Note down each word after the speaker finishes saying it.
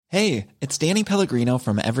Hey, it's Danny Pellegrino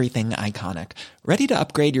from Everything Iconic. Ready to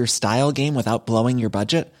upgrade your style game without blowing your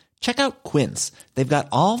budget? Check out Quince. They've got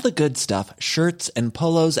all the good stuff, shirts and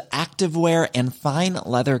polos, activewear, and fine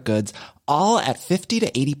leather goods, all at 50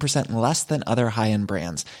 to 80% less than other high-end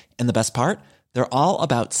brands. And the best part? They're all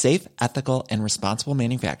about safe, ethical, and responsible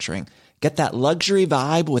manufacturing. Get that luxury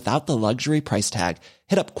vibe without the luxury price tag.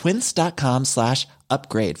 Hit up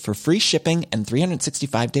quince.com/upgrade for free shipping and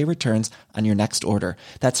 365-day returns on your next order.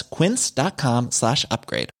 That's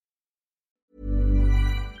quince.com/upgrade.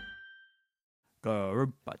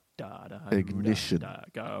 Ignition.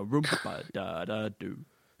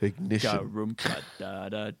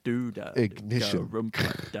 Ignition.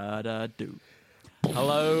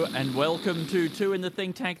 Hello and welcome to Two in the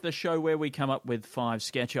Think Tank, the show where we come up with 5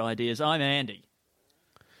 sketch ideas. I'm Andy.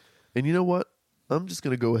 And you know what? I'm just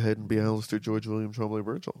going to go ahead and be Alistair George William Trombley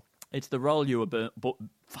Virgil. It's the role you were burnt.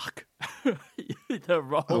 Fuck. The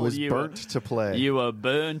role I was you burnt to play. You were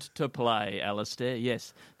burnt to play, Alistair.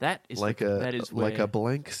 Yes, that is like where... a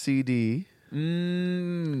blank CD.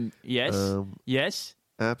 Yes. Yes.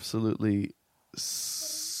 Absolutely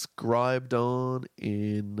scribed on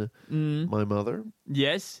in my mother.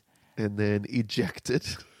 Yes. And then ejected.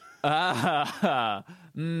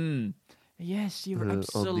 Yes, you're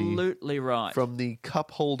absolutely right. From the cup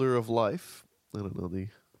holder of life. I don't know the...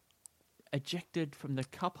 Ejected from the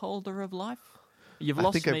cup holder of life? You've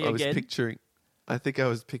lost me again. I think I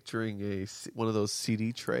was picturing one of those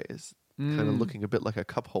CD trays, kind of looking a bit like a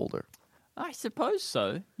cup holder. I suppose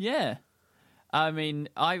so. Yeah. I mean,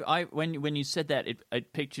 I when you said that,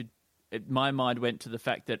 it pictured. My mind went to the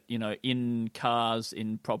fact that, you know, in cars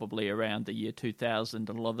in probably around the year 2000,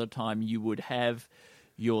 a lot of the time you would have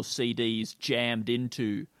your CDs jammed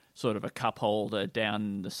into sort of a cup holder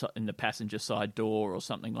down in the passenger side door or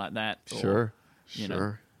something like that. Sure. You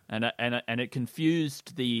know, and it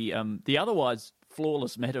confused the otherwise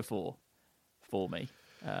flawless metaphor for me.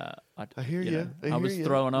 I hear you. I was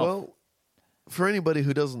thrown off. Well, for anybody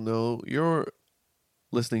who doesn't know, you're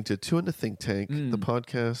listening to Two in the Think Tank, the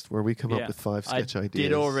podcast where we come up with 5 sketch ideas. I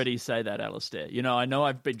did already say that, Alistair. You know, I know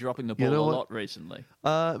I've been dropping the ball a lot recently.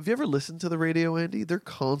 Have you ever listened to the radio, Andy? They're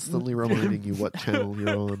constantly reminding you what channel you're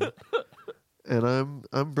on. And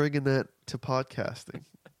I'm bringing that to podcasting.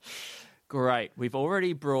 Great. We've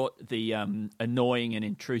already brought the annoying and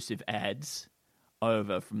intrusive ads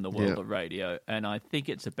over from the world of radio, and I think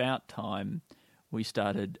it's about time we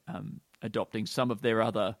started adopting some of their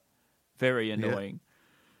other very annoying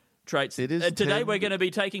traits. Today we're going to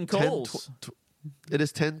be taking calls. It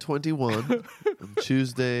is 10:21 on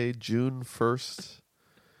Tuesday, June 1st,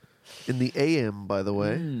 in the AM, by the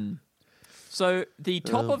way. So the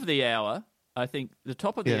top of the hour, I think the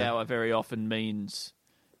top of the hour very often means,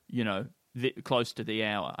 you know, close to the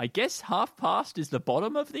hour. I guess past is the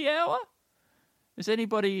bottom of the hour?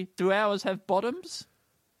 Do hours have bottoms?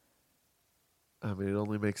 I mean, it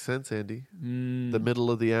only makes sense, Andy. The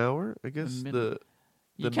middle of the hour, I guess.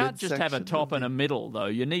 You can't just have a top and a middle, though.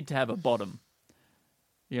 You need to have a bottom.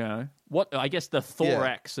 You know, I guess the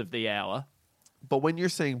thorax of the hour. But when you're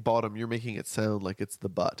saying bottom, you're making it sound like it's the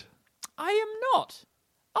butt. I am not.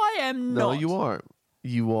 No, you are.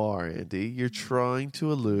 You are, Andy. You're trying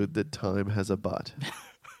to allude that time has a butt.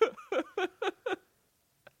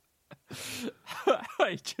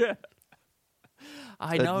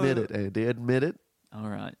 I know. Admit it, Andy. Admit it. All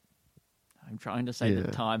right. I'm trying to say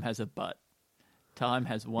that time has a butt. Time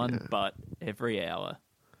has one butt every hour.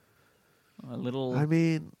 A little. I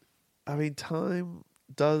mean, time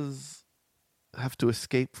does have to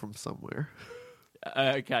escape from somewhere.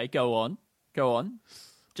 Okay, go on.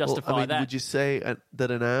 Justify that. Would you say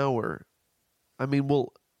that an hour? I mean,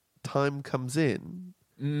 time comes in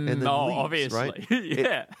and then leaves, obviously, right?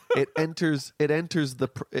 It enters the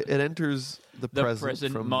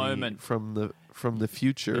present moment from the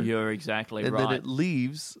future. You're exactly right, and then it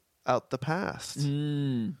leaves out the past.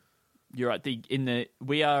 You're right.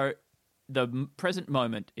 The present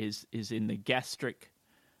moment is in the gastric,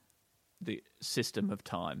 the system of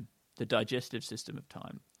time, the digestive system of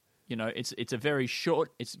time. You know, it's a very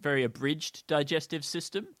short, it's very abridged digestive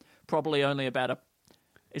system. Probably only about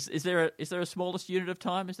Is there a smallest unit of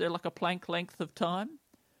time? Is there like a Planck length of time?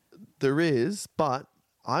 There is, but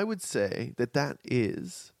I would say that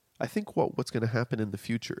is. I think what's going to happen in the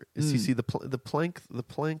future is you see the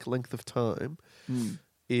Planck length of time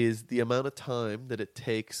is the amount of time that it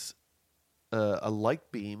takes a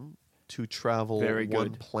light beam to travel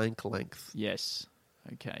one Planck length. Yes.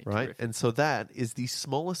 Okay. Right, terrific. and so that is the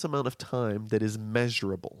smallest amount of time that is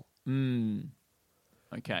measurable.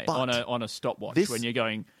 Okay, but on a stopwatch when you're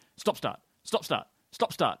going stop start.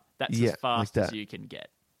 That's as fast as you can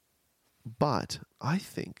get. But I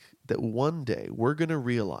think that one day we're going to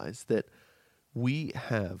realize that we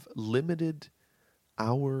have limited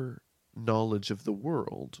our knowledge of the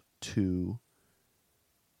world to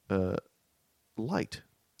light.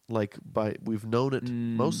 We've known it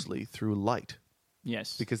mostly through light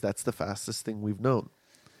Yes. because that's the fastest thing we've known.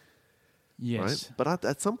 Yes. Right? But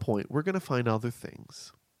at some point, we're going to find other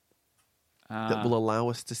things that will allow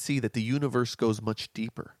us to see that the universe goes much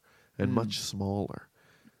deeper and much smaller.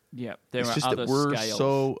 Yeah. There It's are just other that we're scales.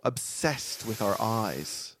 so obsessed with our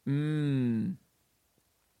eyes.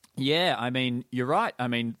 Yeah, I mean, you're right. I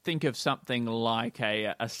mean, think of something like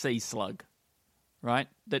a sea slug, right?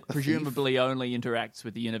 That A presumably only interacts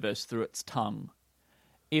with the universe through its tongue.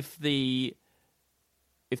 If the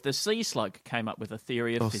sea slug came up with a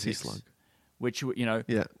theory of physics, sea slug. which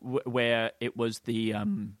Yeah. where it was the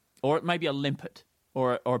or it may be a limpet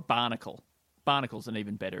or barnacle. Barnacle's an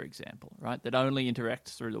even better example, right? That only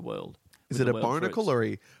interacts through the world. Is with it the a world through barnacle or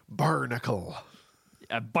a barnacle?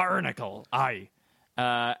 a barnacle? Aye.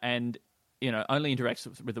 And only interacts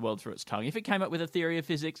with the world through its tongue. If it came up with a theory of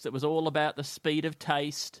physics that was all about the speed of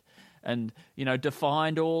taste and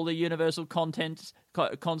defined all the universal constants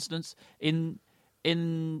in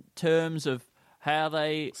terms of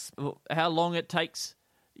how long it takes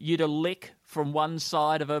you to lick from one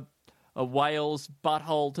side of a whale's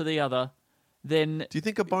butthole to the other, then Do you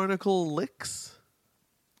think a barnacle licks?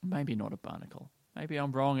 maybe not a barnacle. Maybe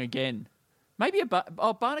I'm wrong again. Maybe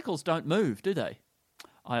barnacles don't move, do they?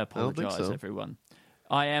 I don't think apologize, so. everyone.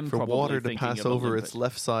 I am For probably water to thinking pass of a over limpet. its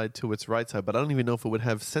left side to its right side, but I don't even know if it would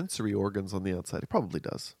have sensory organs on the outside. It probably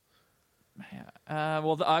does.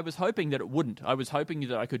 Well, I was hoping that it wouldn't. I was hoping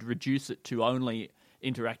that I could reduce it to only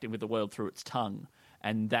interacting with the world through its tongue,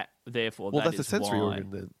 and that therefore Well, that that's a is sensory why-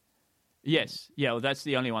 organ then. Yes, yeah, well, that's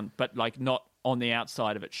the only one, but not on the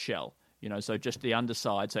outside of its shell. So just the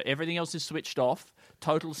underside. So everything else is switched off.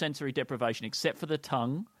 Total sensory deprivation, except for the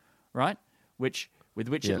tongue, right? With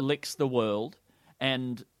which Yeah. it licks the world,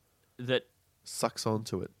 and that Sucks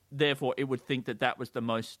onto it. therefore it would think that that was the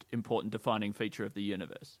most important defining feature of the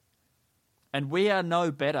universe. And we are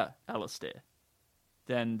no better, Alistair,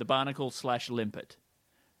 than the barnacle/limpet,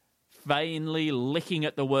 vainly licking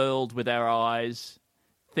at the world with our eyes,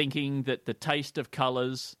 thinking that the taste of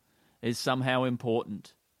colours is somehow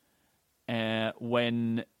important,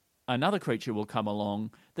 when another creature will come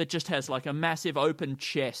along that just has like a massive open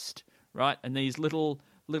chest, right? And these little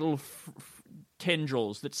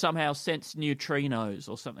tendrils that somehow sense neutrinos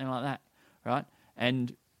or something like that, right?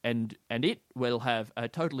 And it will have a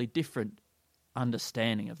totally different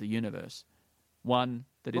understanding of the universe, one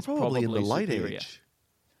that We're is probably in the light superior. age.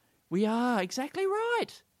 We are exactly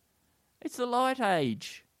right. It's the light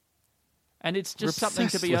age, and it's just We're something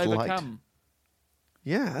to obsessed be with light. overcome.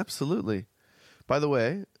 Yeah, absolutely. By the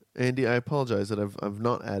way, Andy, I apologize that I've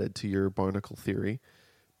not added to your barnacle theory,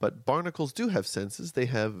 but barnacles do have senses. They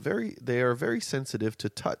are very sensitive to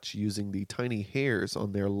touch using the tiny hairs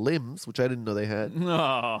on their limbs, which I didn't know they had.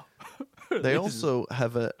 Oh. They also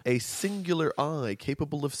have a singular eye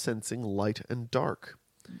capable of sensing light and dark.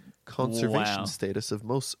 Conservation Wow. status of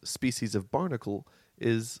most species of barnacle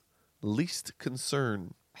is least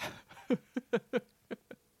concern.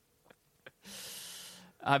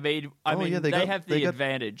 I mean, yeah, they have the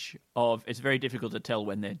advantage of it's very difficult to tell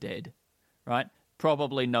when they're dead, right?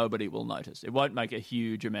 Probably nobody will notice. It won't make a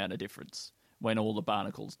huge amount of difference when all the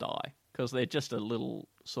barnacles die because they're just a little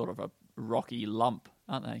sort of a rocky lump,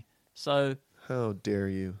 aren't they? So How dare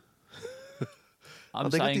you? I'm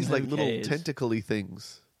They got saying these who like little cares? tentacle-y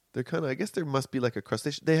things. They're kind of, I guess there must be like a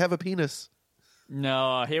crustacean. They have a penis.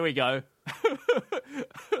 No, here we go.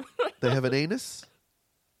 They have an anus.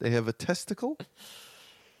 They have a testicle.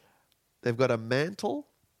 They've got a mantle.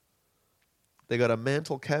 They got a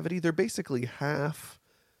mantle cavity. They're basically half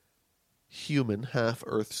human, half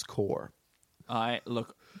Earth's core.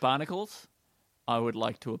 Look, barnacles, I would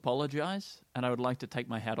like to apologize, and I would like to take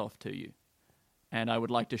my hat off to you. And I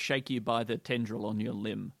would like to shake you by the tendril on your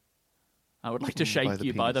limb. I would like to shake the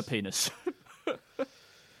you by the penis.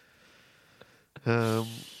 No.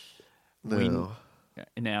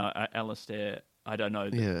 Now, Alistair, I don't know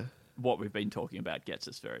that Yeah. what we've been talking about gets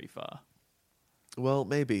us very far. Well,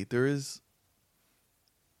 maybe there is.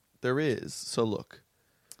 So look,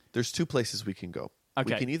 there's two places we can go.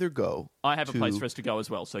 Okay. We can either go. I have a place to- for us to go as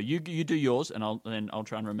well. So you do yours, and I'll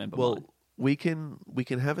try and remember Well, mine. we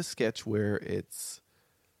can have a sketch where it's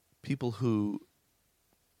people who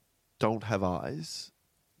don't have eyes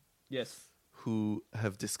Yes. who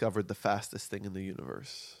have discovered the fastest thing in the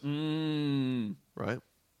universe, right?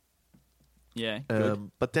 Yeah.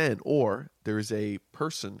 Good. But then, or there is a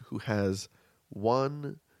person who has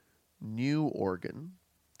one new organ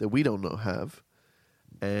that we don't know have,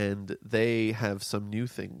 and they have some new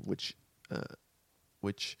thing which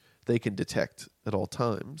they can detect at all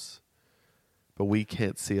times, but we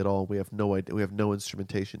can't see at all. We have no idea. We have no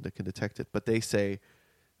instrumentation that can detect it. But they say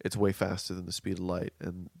it's way faster than the speed of light,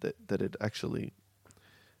 and that it actually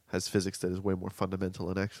has physics that is way more fundamental.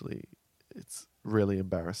 And actually, it's really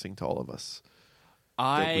embarrassing to all of us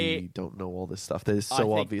that we don't know all this stuff that is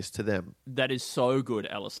so obvious to them. That is so good,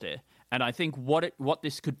 Alistair. And I think what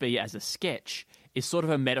this could be as a sketch is sort of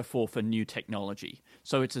a metaphor for new technology.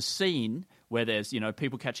 So it's a scene where there's,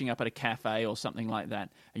 people catching up at a cafe or something like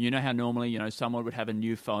that. And you know how normally, someone would have a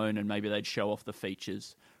new phone and maybe they'd show off the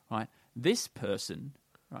features, right? This person,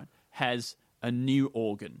 right, has a new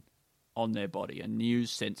organ on their body, a new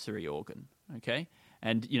sensory organ, okay?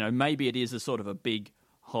 And, maybe it is a sort of a big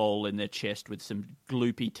hole in their chest with some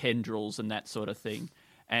gloopy tendrils and that sort of thing.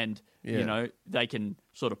 And, they can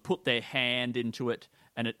sort of put their hand into it,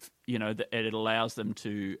 and it allows them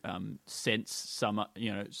to sense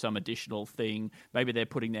some additional thing. Maybe they're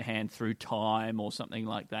putting their hand through time or something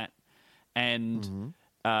like that. And,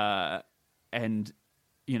 they're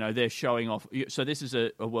showing off. So this is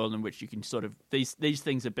a world in which you can sort of, these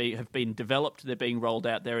things have been developed, they're being rolled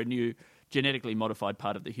out, they're a new genetically modified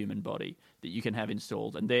part of the human body that you can have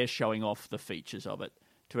installed, and they're showing off the features of it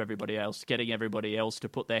to everybody else, getting everybody else to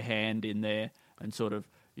put their hand in there and sort of,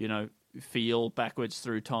 feel backwards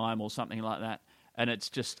through time or something like that. And it's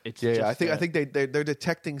just I think they're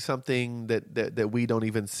detecting something that we don't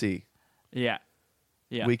even see. Yeah.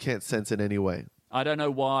 We can't sense in any way. I don't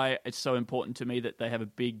know why it's so important to me that they have a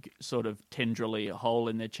big sort of tendrily hole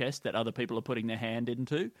in their chest that other people are putting their hand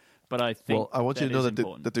into. But I think I want you to know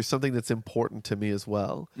that there's something that's important to me as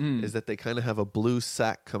well, is that they kind of have a blue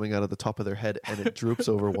sac coming out of the top of their head and it droops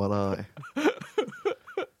over one eye.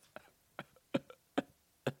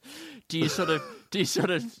 Do you sort of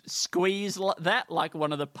squeeze that like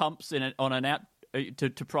one of the pumps in it on an out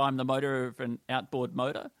to prime the motor of an outboard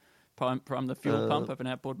motor, prime the fuel pump of an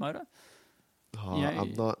outboard motor?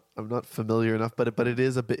 I'm not familiar enough, but it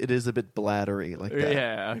is a bit bladdery like that.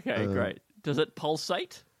 Yeah. Okay. Great. Does it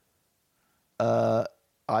pulsate? I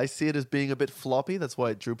see it as being a bit floppy. That's why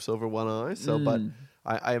it droops over one eye. So, but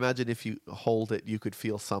I imagine if you hold it, you could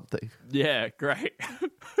feel something. Yeah. Great.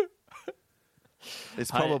 It's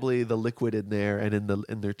probably the liquid in there and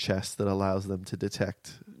in their chest that allows them to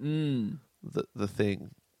detect the thing.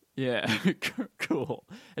 Yeah, cool.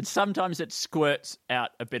 And sometimes it squirts out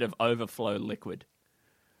a bit of overflow liquid.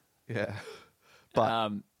 Yeah,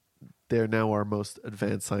 but they're now our most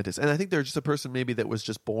advanced scientists, and I think they're just a person maybe that was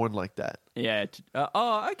just born like that. Yeah.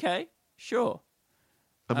 Okay. Sure.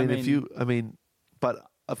 But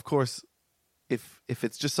of course, if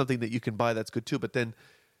it's just something that you can buy, that's good too. But then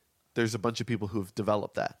there's a bunch of people who've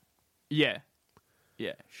developed that. Yeah.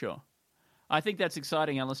 Yeah, sure. I think that's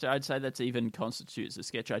exciting, Alistair. I'd say that's even constitutes a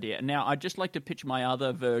sketch idea. And now I'd just like to pitch my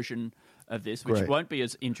other version of this, which won't be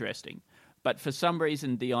as interesting. But for some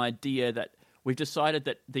reason, the idea that we've decided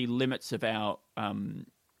that the limits of our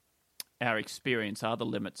experience are the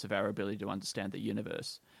limits of our ability to understand the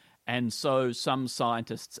universe. And so some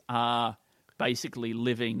scientists are basically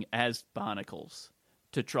living as barnacles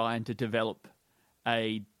to try and to develop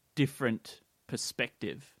a different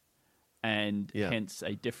perspective and hence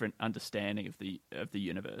a different understanding of the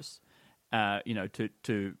universe,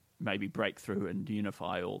 to maybe break through and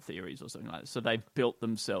unify all theories or something like that. So they've built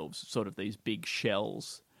themselves sort of these big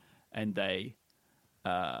shells, and they,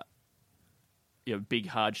 big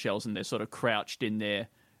hard shells, and they're sort of crouched in there,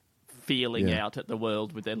 feeling out at the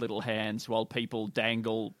world with their little hands, while people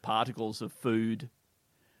dangle particles of food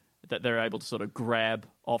that they're able to sort of grab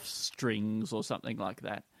off strings or something like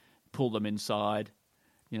that, pull them inside.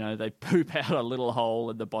 They poop out a little hole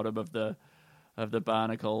in the bottom of the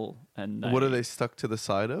barnacle. And what are they stuck to the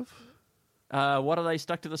side of? What are they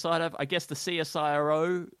stuck to the side of? I guess the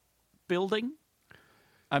CSIRO building.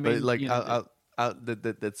 I mean,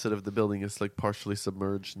 that sort of the building is like partially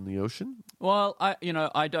submerged in the ocean. Well,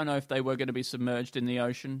 I don't know if they were going to be submerged in the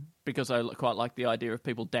ocean, because I quite like the idea of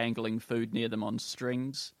people dangling food near them on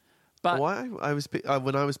strings. But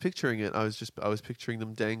when I was picturing it, I was picturing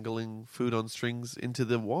them dangling food on strings into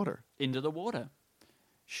the water. Into the water,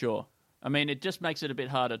 sure. I mean, it just makes it a bit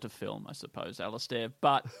harder to film, I suppose, Alistair.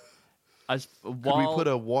 But could we put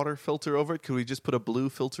a water filter over it? Could we just put a blue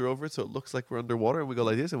filter over it so it looks like we're underwater, and we go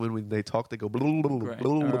like this, and when they talk, they go. Great.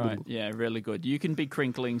 All right. Yeah, really good. You can be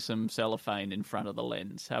crinkling some cellophane in front of the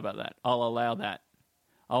lens. How about that? I'll allow that.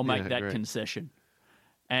 I'll make that concession.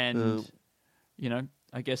 And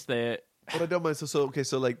I guess they're. But I don't mind.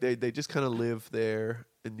 So like they just kind of live there,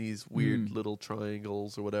 in these weird little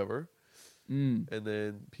triangles or whatever. And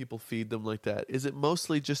then people feed them like that. Is it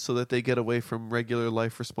mostly just so that they get away from regular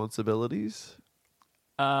life responsibilities?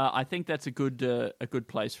 I think that's a good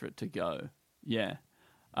place for it to go. Yeah.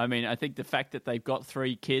 I mean, I think the fact that they've got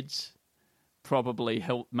 3 kids probably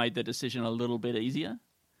made the decision a little bit easier.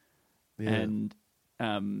 Yeah. And,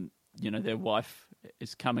 their wife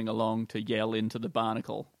is coming along to yell into the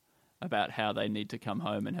barnacle about how they need to come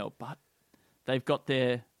home and help. But they've got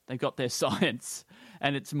their science,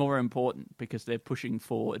 and it's more important because they're pushing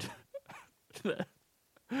forward the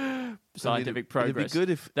scientific progress. It'd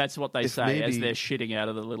be good that's what they say as they're shitting out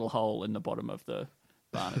of the little hole in the bottom of the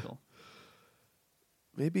barnacle.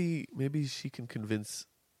 Maybe she can convince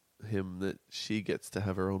him that she gets to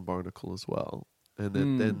have her own barnacle as well, and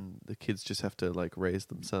that then the kids just have to like raise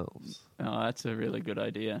themselves. Oh, that's a really good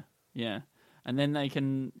idea. Yeah, and then they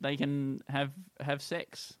can have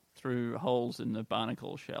sex through holes in the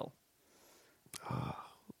barnacle shell. A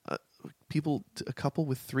couple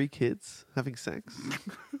with 3 kids having sex.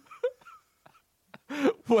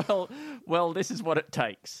 Well, this is what it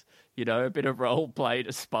takes. A bit of role play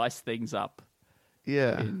to spice things up.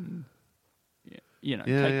 Yeah. I mean, I guess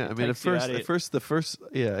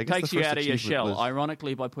takes you out of your shell,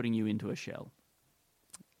 ironically, by putting you into a shell.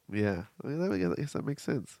 Yeah, I guess that makes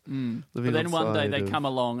sense. But then one day they come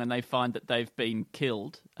along and they find that they've been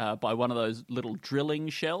killed by one of those little drilling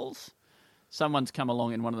shells. Someone's come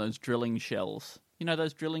along in one of those drilling shells. You know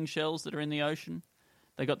those drilling shells that are in the ocean?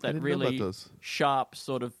 They got that really sharp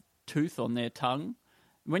sort of tooth on their tongue.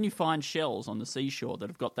 When you find shells on the seashore that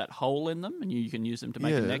have got that hole in them and you can use them to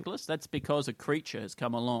make a necklace, that's because a creature has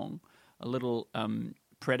come along, a little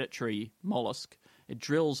predatory mollusk. It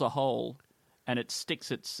drills a hole and it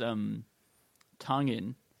sticks its tongue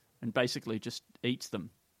in and basically just eats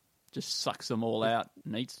them, just sucks them all out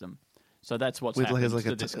and eats them. So that's what's happened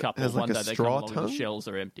to this couple. One day they come along and the shells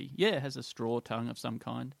are empty. Yeah, it has a straw tongue of some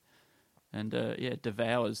kind. And, it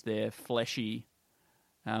devours their fleshy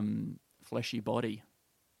body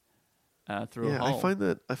through a hole.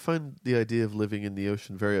 I find the idea of living in the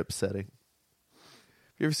ocean very upsetting.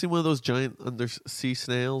 Have you ever seen one of those giant undersea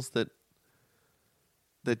snails that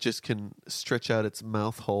just can stretch out its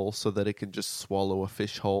mouth hole so that it can just swallow a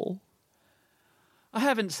fish whole? I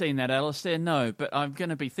haven't seen that, Alistair, no, but I'm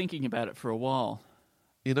going to be thinking about it for a while.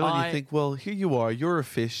 And you think, well, here you are, you're a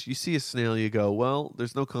fish, you see a snail, you go, well,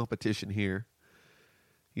 there's no competition here.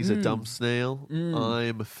 He's a dumb snail.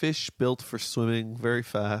 I'm a fish built for swimming very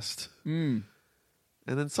fast. And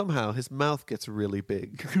then somehow his mouth gets really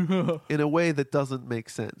big in a way that doesn't make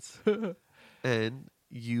sense. And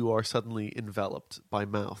you are suddenly enveloped by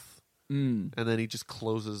mouth. And then he just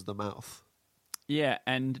closes the mouth. Yeah,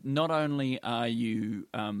 and not only are you,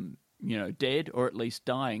 dead or at least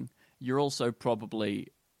dying, you're also probably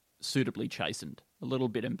suitably chastened, a little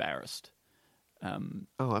bit embarrassed.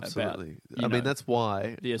 Absolutely. About, that's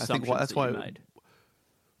why. The assumptions that's why you made.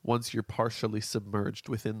 Once you're partially submerged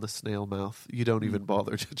within the snail mouth, you don't even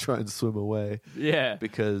bother to try and swim away. Yeah.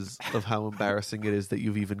 Because of how embarrassing it is that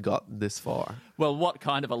you've even gotten this far. Well, what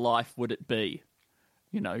kind of a life would it be?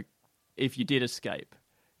 If you did escape,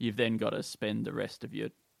 you've then got to spend the rest of your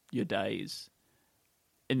days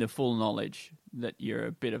in the full knowledge that you're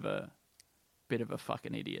a bit of a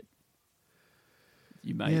fucking idiot.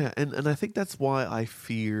 Yeah, and I think that's why I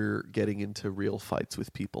fear getting into real fights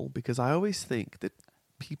with people, because I always think that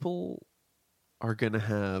people are going to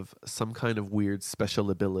have some kind of weird special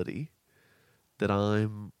ability that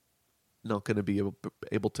I'm not going to be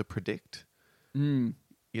able to predict.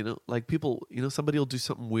 Like people, somebody will do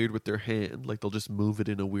something weird with their hand, like they'll just move it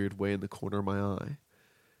in a weird way in the corner of my eye,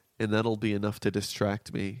 and that'll be enough to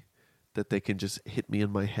distract me that they can just hit me in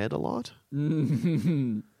my head a lot.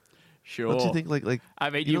 Sure. Don't you think like I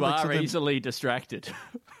mean, you are easily distracted.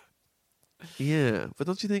 Yeah, but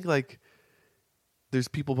don't you think like there's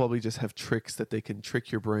people probably just have tricks that they can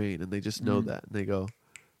trick your brain, and they just know that, and they go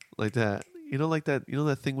like that. Like that.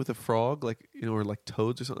 That thing with a frog, like or like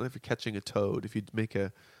toads or something. If you're catching a toad, if you make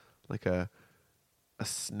a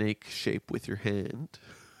snake shape with your hand,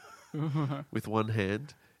 with one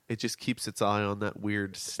hand, it just keeps its eye on that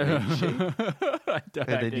weird snake shape, and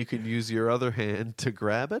then you can use your other hand to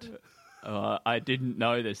grab it. I didn't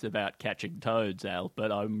know this about catching toads, Al,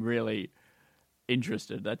 but I'm really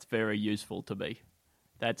interested. That's very useful to me.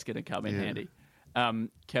 That's going to come in handy.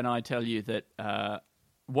 Can I tell you that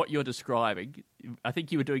what you're describing, I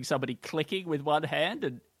think you were doing somebody clicking with one hand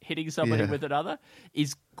and hitting somebody with another,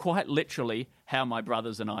 is quite literally how my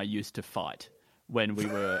brothers and I used to fight when we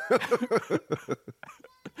were...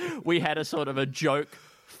 We had a sort of a joke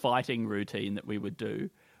fighting routine that we would do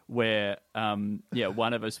where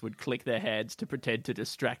one of us would click their hands to pretend to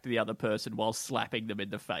distract the other person while slapping them in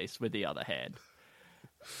the face with the other hand.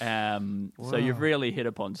 So you've really hit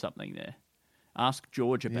upon something there. Ask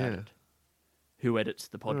George about it, who edits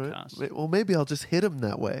the podcast. Right. Well, maybe I'll just hit him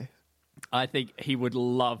that way. I think he would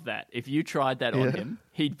love that. If you tried that on him,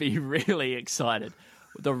 he'd be really excited.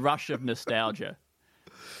 The rush of nostalgia.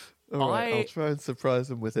 All right, I'll try and surprise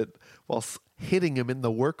him with it while hitting him in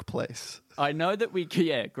the workplace. I know that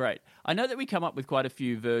great. I know that we come up with quite a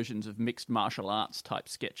few versions of mixed martial arts type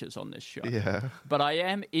sketches on this show. Yeah. But I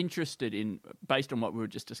am interested in, based on what we were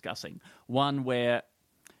just discussing, one where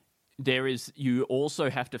you also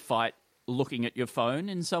have to fight looking at your phone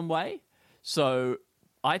in some way. So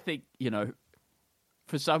I think,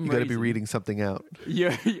 for some reason... You've got to be reading something out.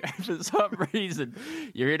 For some reason,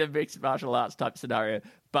 you're in a mixed martial arts type scenario,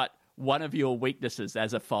 but one of your weaknesses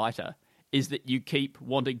as a fighter is that you keep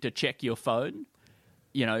wanting to check your phone.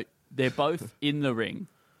 They're both in the ring.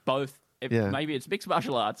 Maybe it's mixed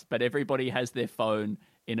martial arts, but everybody has their phone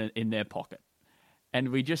in their pocket. And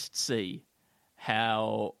we just see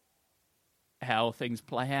how things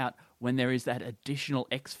play out when there is that additional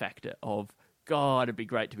X factor of, God, it'd be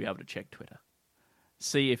great to be able to check Twitter.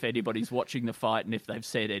 See if anybody's watching the fight and if they've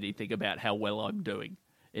said anything about how well I'm doing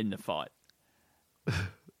in the fight.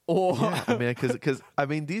 Or because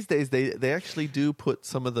these days they actually do put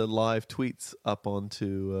some of the live tweets up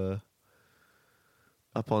onto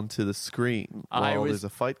the screen while there's a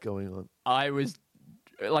fight going on. I was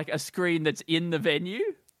like a screen that's in the venue.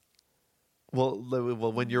 Well,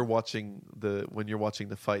 when you're watching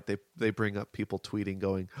the fight, they bring up people tweeting,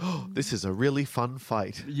 going, "Oh, this is a really fun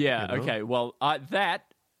fight." Yeah. Okay. Well,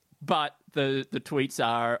 but the tweets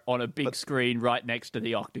are on a big screen right next to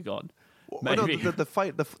the octagon. Maybe. No,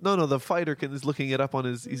 the fighter is looking it up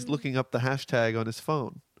he's looking up the hashtag on his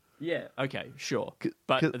phone. Yeah. Okay. Sure.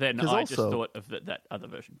 But then I just thought of that other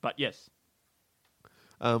version. But yes.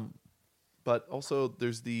 But also,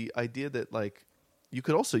 there's the idea that you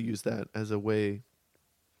could also use that as a way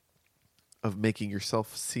of making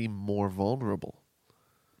yourself seem more vulnerable.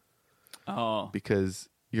 Oh. Because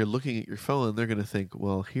you're looking at your phone, they're going to think,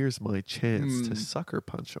 well, here's my chance to sucker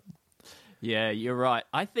punch him. Yeah, you're right.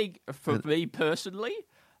 I think for me personally,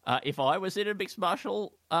 if I was in a mixed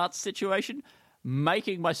martial arts situation,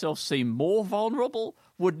 making myself seem more vulnerable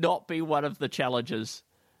would not be one of the challenges.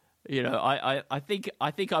 I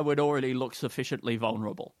think I would already look sufficiently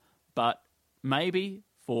vulnerable. But maybe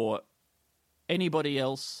for anybody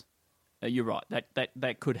else, you're right.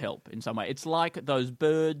 That could help in some way. It's like those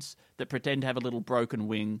birds that pretend to have a little broken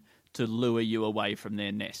wing to lure you away from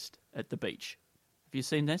their nest at the beach. Have you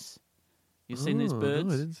seen this? You've seen these birds?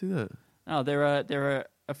 No, I didn't see that. Oh, there are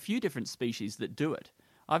a few different species that do it.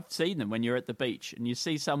 I've seen them when you're at the beach and you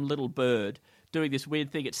see some little bird doing this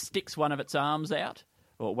weird thing. It sticks one of its arms out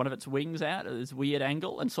or one of its wings out at this weird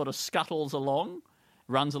angle and sort of scuttles along,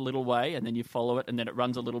 runs a little way, and then you follow it, and then it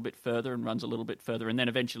runs a little bit further and runs a little bit further, and then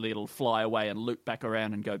eventually it'll fly away and loop back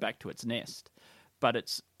around and go back to its nest. But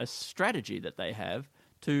it's a strategy that they have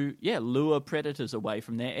to, lure predators away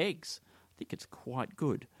from their eggs. I think it's quite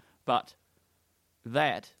good. But...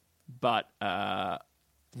 why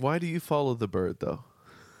do you follow the bird, though?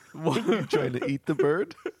 Are you trying to eat the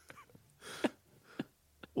bird?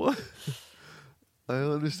 What? I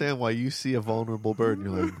don't understand why you see a vulnerable bird and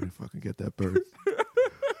you're like, I'm going to fucking get that bird.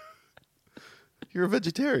 You're a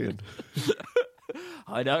vegetarian.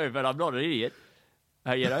 I know, but I'm not an idiot.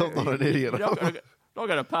 I'm not an idiot. You're not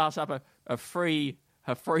going to pass up a free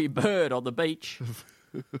bird on the beach.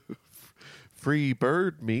 Free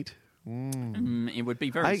bird meat. It would be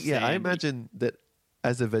very sandy. I imagine that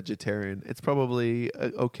as a vegetarian, it's probably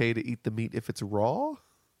okay to eat the meat if it's raw.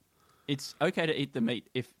 It's okay to eat the meat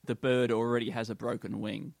if the bird already has a broken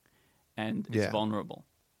wing and it's vulnerable.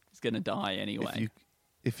 It's going to die anyway.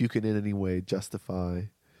 If you can in any way justify...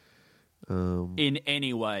 in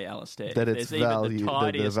any way, Alistair. That its value,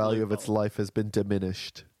 the value of its life has been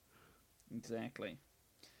diminished. Exactly.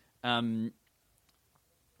 But...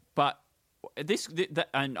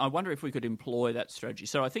 and I wonder if we could employ that strategy.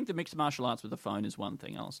 So I think the mixed martial arts with the phone is one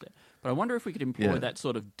thing, Alistair. But I wonder if we could employ that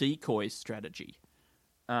sort of decoy strategy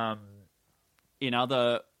in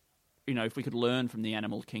other, if we could learn from the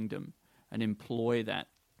animal kingdom and employ that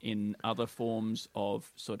in other forms of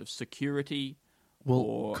sort of security.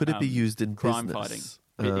 Or, could it be used in crime business?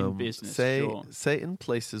 Fighting? In business, say in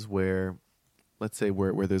places where, let's say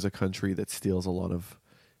where there's a country that steals a lot of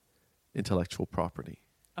intellectual property.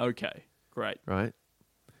 Okay. Great. Right?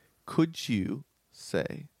 Could you,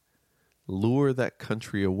 say, lure that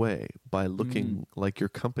country away by looking like your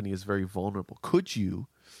company is very vulnerable? Could you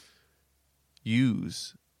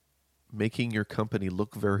use making your company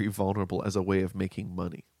look very vulnerable as a way of making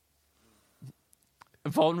money.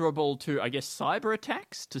 Vulnerable to, I guess, cyber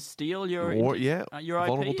attacks to steal your IP.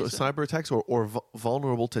 Vulnerable to cyber attacks or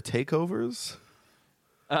vulnerable to takeovers.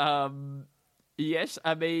 Yes,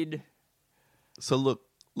 I mean. So look.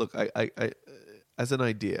 I as an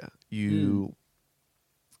idea, you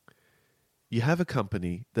have a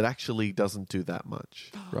company that actually doesn't do that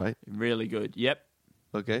much, right? Really good. Yep.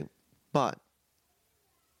 Okay, but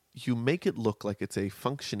you make it look like it's a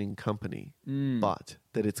functioning company, but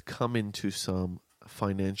that it's come into some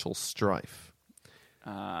financial strife.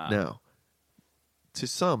 Now, to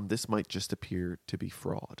some, this might just appear to be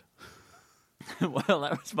fraud. Well,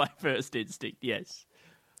 that was my first instinct. Yes,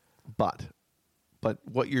 but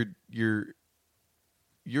what you're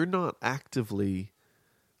not actively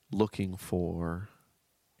looking for.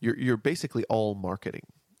 You're basically all marketing.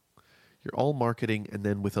 You're all marketing, and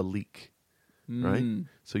then with a leak. Right?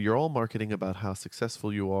 So you're all marketing about how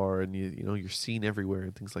successful you are, and you're seen everywhere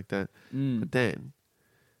and things like that. But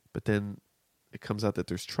then it comes out that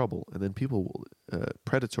there's trouble, and then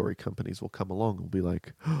predatory companies will come along and be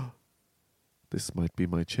like, oh, this might be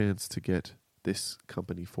my chance to get this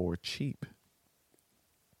company for cheap.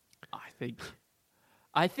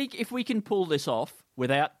 I think if we can pull this off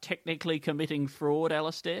without technically committing fraud,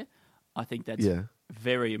 Alistair, I think that's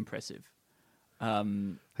very impressive.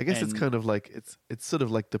 I guess it's kind of like it's sort of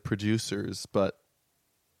like the producers, but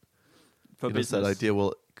for business. That idea.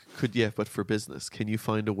 Well, but for business, can you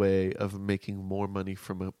find a way of making more money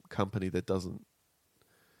from a company that doesn't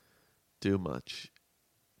do much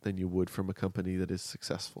than you would from a company that is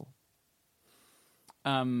successful?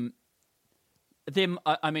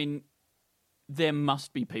 There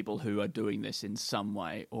must be people who are doing this in some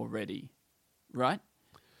way already, right?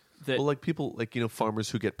 Farmers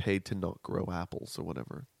who get paid to not grow apples or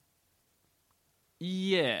whatever.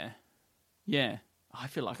 Yeah. I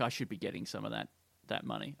feel like I should be getting some of that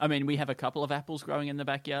money. I mean, we have a couple of apples growing in the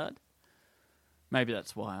backyard. Maybe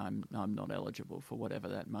that's why I'm not eligible for whatever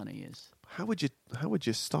that money is. How would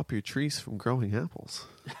you stop your trees from growing apples?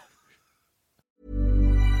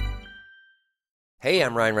 Hey,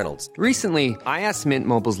 I'm Ryan Reynolds. Recently, I asked Mint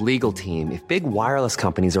Mobile's legal team if big wireless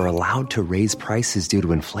companies are allowed to raise prices due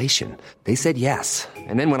to inflation. They said yes.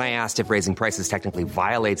 And then when I asked if raising prices technically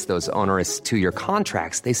violates those onerous 2-year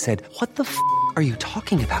contracts, they said, "What the f*** are you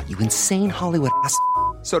talking about, you insane Hollywood ass?"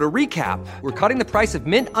 So to recap, we're cutting the price of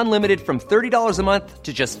Mint Unlimited from $30 a month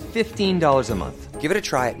to just $15 a month. Give it a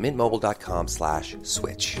try at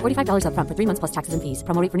mintmobile.com/switch. $45 up front for 3 months plus taxes and fees.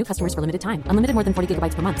 Promo rate for new customers for limited time. Unlimited more than 40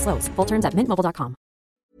 gigabytes per month. Slows full terms at mintmobile.com.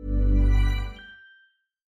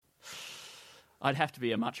 I'd have to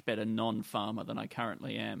be a much better non-farmer than I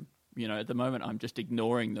currently am. At the moment, I'm just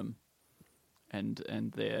ignoring them, and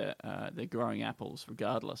they're growing apples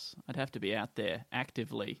regardless. I'd have to be out there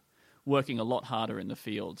actively working a lot harder in the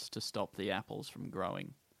fields to stop the apples from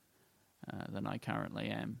growing than I currently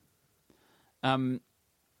am.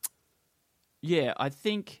 I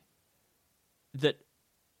think that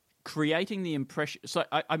creating the impression... So,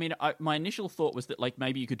 my initial thought was that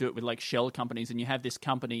maybe you could do it with shell companies, and you have this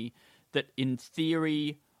company that in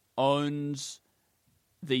theory owns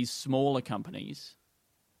these smaller companies,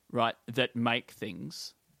 right, that make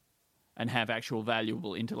things and have actual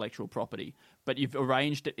valuable intellectual property, but you've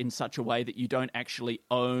arranged it in such a way that you don't actually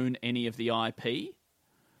own any of the IP.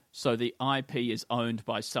 So the IP is owned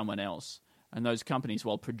by someone else. And those companies,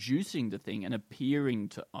 while producing the thing and appearing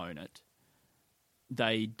to own it,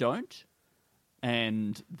 they don't.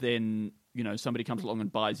 And then, somebody comes along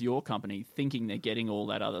and buys your company thinking they're getting all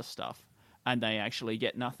that other stuff, and they actually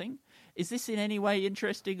get nothing. Is this in any way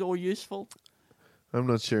interesting or useful? I'm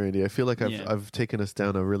not sure, Andy. I feel like I've taken us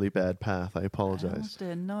down a really bad path. I apologize.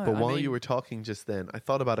 No, but while you were talking just then, I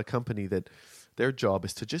thought about a company that their job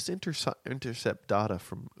is to just intercept data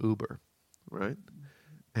from Uber, right?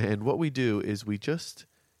 And what we do is we just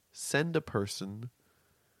send a person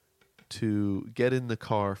to get in the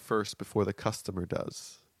car first before the customer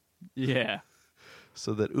does. Yeah.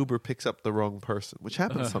 So that Uber picks up the wrong person, which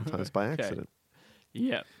happens sometimes by accident.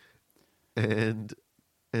 Yeah. And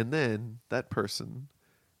then that person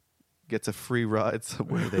gets a free ride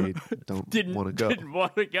somewhere they don't want to go. Didn't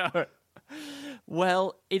want to go.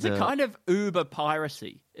 Well, it's a kind of Uber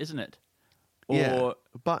piracy, isn't it? Yeah,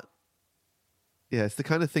 but it's the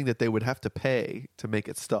kind of thing that they would have to pay to make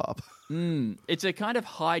it stop. It's a kind of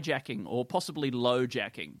hijacking or possibly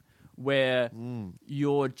lowjacking where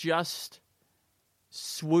you're just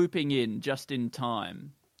swooping in just in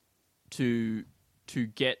time to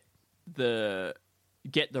get the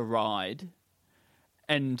ride.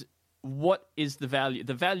 And what is the value?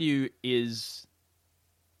 The value is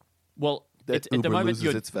Well, that it's, Uber at the moment,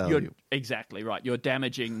 loses its value. You're exactly right. You're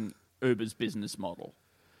damaging Uber's business model.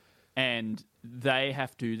 And they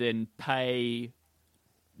have to then pay.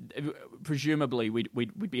 Presumably,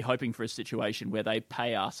 we'd be hoping for a situation where they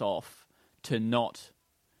pay us off to not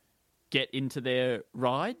get into their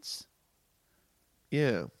rides.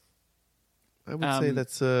 Yeah, I would say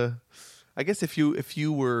that's I guess if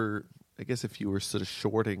you were sort of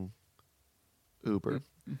shorting Uber,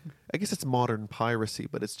 I guess it's modern piracy,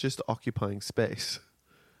 but it's just occupying space.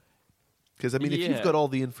 Because I mean, if you've got all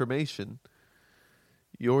the information,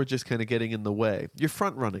 you're just kind of getting in the way. You're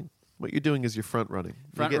front running. What you're doing is you're front running.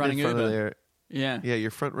 Front running Uber. Yeah, you're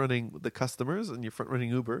front running the customers, and you're front running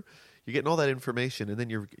Uber. You're getting all that information, and then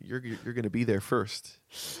you're going to be there first.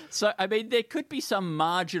 So, I mean, there could be some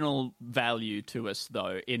marginal value to us,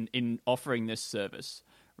 though, in offering this service,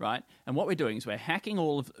 right? And what we're doing is we're hacking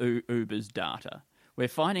all of Uber's data. We're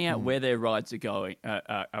finding out where their rides are going,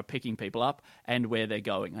 are picking people up, and where they're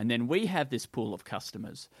going. And then we have this pool of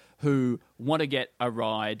customers who want to get a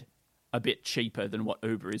ride a bit cheaper than what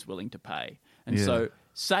Uber is willing to pay. And so,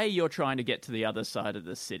 say you're trying to get to the other side of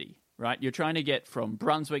the city, right? You're trying to get from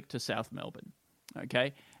Brunswick to South Melbourne,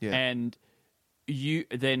 okay? Yeah. And you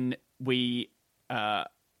let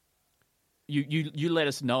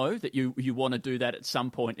us know that you want to do that at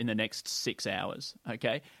some point in the next 6 hours,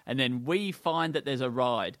 okay? And then we find that there's a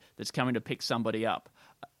ride that's coming to pick somebody up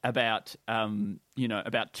about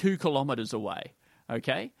 2 kilometres away,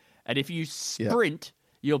 okay? And if you sprint,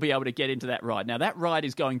 you'll be able to get into that ride. Now, that ride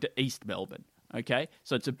is going to East Melbourne, okay?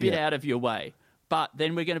 So it's a bit out of your way. But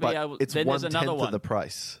then we're going to be able... It's then there's another one. of the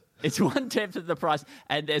price. It's 1/10 of the price.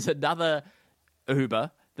 And there's another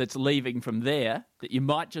Uber that's leaving from there that you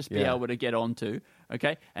might just be able to get onto,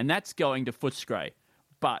 okay? And that's going to Footscray.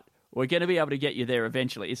 But we're going to be able to get you there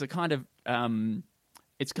eventually. It's a kind of...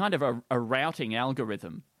 it's kind of a routing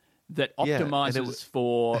algorithm that optimizes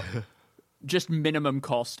for... just minimum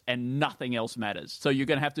cost and nothing else matters. So you're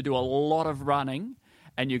going to have to do a lot of running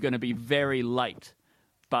and you're going to be very late,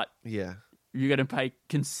 but you're going to pay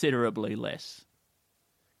considerably less.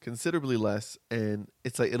 Considerably less, and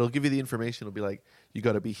it's like it'll give you the information. It'll be like, you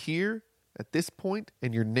got to be here at this point,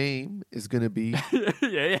 and your name is going to be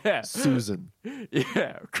Susan.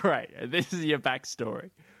 Yeah, great. And this is your backstory.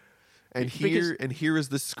 And here is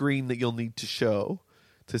the screen that you'll need to show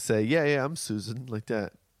to say, I'm Susan, like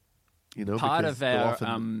that. You know, part of our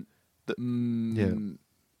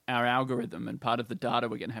our algorithm and part of the data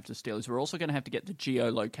we're going to have to steal is we're also going to have to get the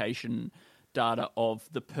geolocation data of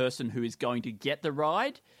the person who is going to get the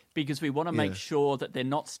ride, because we want to make sure that they're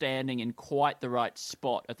not standing in quite the right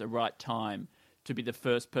spot at the right time to be the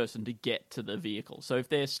first person to get to the vehicle. So if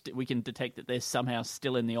we can detect that they're somehow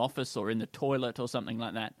still in the office or in the toilet or something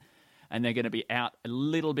like that, and they're going to be out a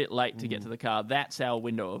little bit late to get to the car, that's our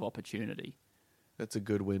window of opportunity. That's a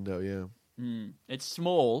good window, yeah. It's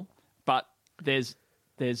small, but there's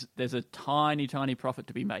a tiny, tiny profit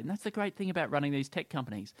to be made. And that's the great thing about running these tech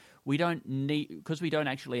companies. We don't need, because we don't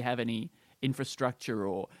actually have any infrastructure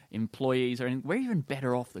or employees or anything, we're even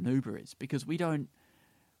better off than Uber is, because we don't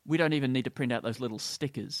even need to print out those little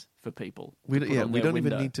stickers for people. We don't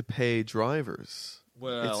even need to pay drivers.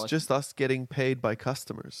 Well, it's just us getting paid by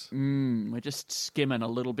customers. We're just skimming a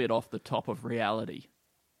little bit off the top of reality.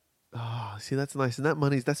 Oh, see, that's nice. And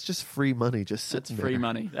that's just free money just sitting there. That's free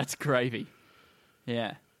money. That's gravy.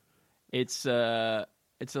 Yeah. It's a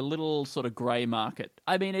little sort of grey market.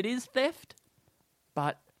 I mean, it is theft,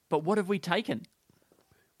 but what have we taken?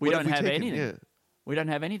 We don't have anything. Yeah. We don't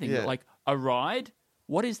have anything. Yeah. Like a ride,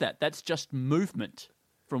 what is that? That's just movement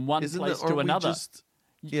from one place to another.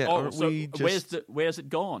 Where's it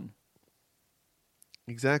gone?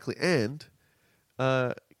 Exactly. And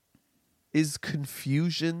is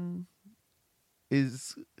confusion,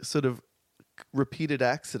 is sort of repeated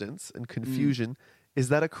accidents and confusion, is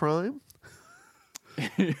that a crime?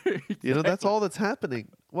 You know, that's all that's happening.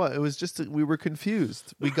 What? It was just we were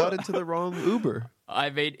confused. We got into the wrong Uber.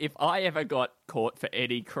 I mean, if I ever got caught for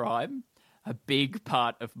any crime, a big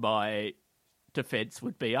part of my defense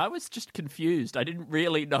would be I was just confused. I didn't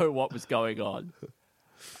really know what was going on.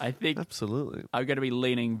 I think absolutely I'm going to be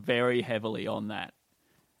leaning very heavily on that.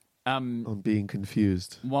 On being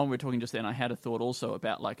confused. While we were talking just then, I had a thought also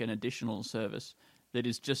about like an additional service that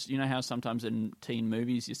is just, you know how sometimes in teen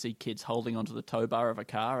movies you see kids holding onto the tow bar of a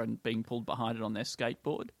car and being pulled behind it on their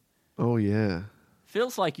skateboard? Oh, yeah.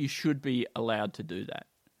 Feels like you should be allowed to do that.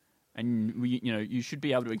 And, you should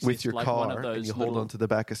be able to exist with your like car, one of those and you hold onto the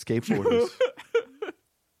back of skateboarders.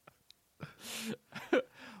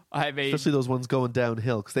 I mean, especially those ones going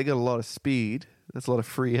downhill, because they got a lot of speed. That's a lot of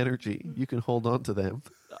free energy. You can hold on to them.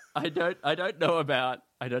 I don't know about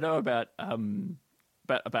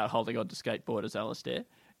holding on to skateboarders, Alistair.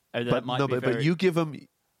 But you give them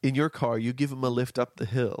in your car. You give them a lift up the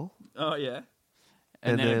hill. Oh yeah.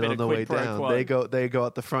 And then on the way down, quo. they go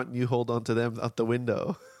out the front, and you hold on to them out the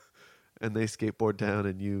window, and they skateboard down,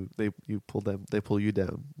 and they pull you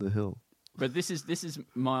down the hill. But this is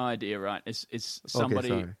my idea, right? Is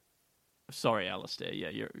somebody? Okay, sorry, Alistair.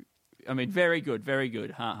 Yeah, very good, very good.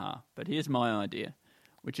 Ha ha. But here's my idea,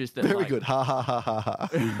 which is that very good. Ha ha ha ha ha.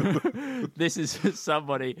 This is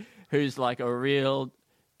somebody who's like a real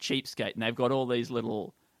cheapskate, and they've got all these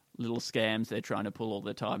little scams they're trying to pull all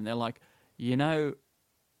the time. They're like,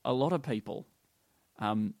 a lot of people,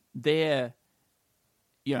 once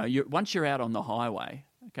you're out on the highway,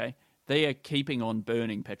 okay, they are keeping on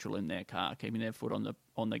burning petrol in their car, keeping their foot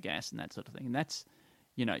on the gas and that sort of thing. And that's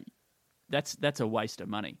a waste of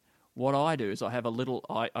money. What I do is I have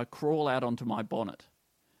I crawl out onto my bonnet,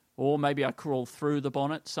 or maybe I crawl through the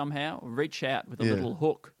bonnet somehow, reach out with a little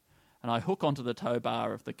hook, and I hook onto the tow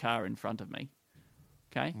bar of the car in front of me,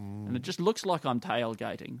 okay? And it just looks like I'm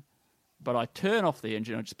tailgating. But I turn off the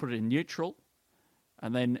engine, I just put it in neutral,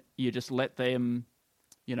 and then you just let them,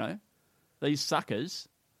 these suckers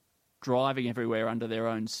driving everywhere under their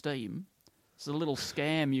own steam. It's a little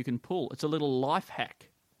scam you can pull. It's a little life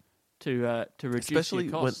hack to reduce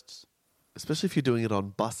your costs. Especially if you're doing it on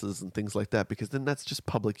buses and things like that, because then that's just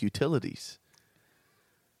public utilities.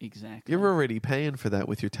 Exactly. You're already paying for that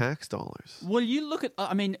with your tax dollars. Well, you look at,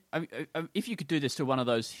 if you could do this to one of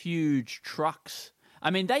those huge trucks.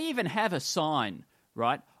 They even have a sign,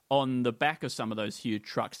 right, on the back of some of those huge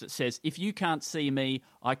trucks that says, if you can't see me,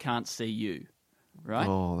 I can't see you, right?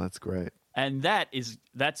 Oh, that's great. And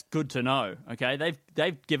that's good to know, okay?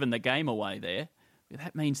 They've given the game away there.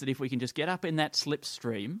 That means that if we can just get up in that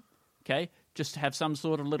slipstream, okay, just have some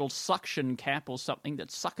sort of little suction cap or something that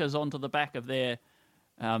suckers onto the back of their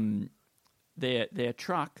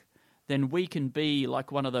truck, then we can be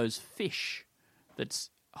like one of those fish that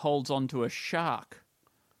holds onto a shark,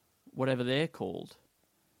 whatever they're called,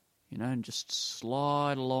 and just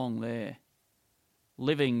slide along there,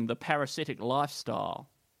 living the parasitic lifestyle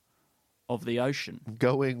of the ocean.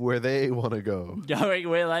 Going where they want to go. Going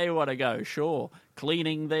where they want to go, sure.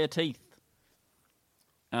 Cleaning their teeth.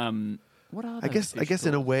 What are those I guess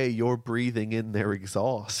in a way you're breathing in their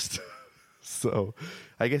exhaust. So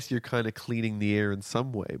I guess you're kind of cleaning the air in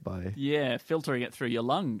some way by... Yeah, filtering it through your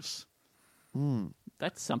lungs.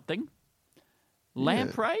 That's something.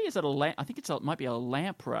 Lamprey? Is it I think it might be a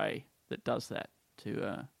lamprey that does that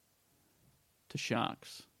to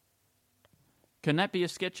sharks. Can that be a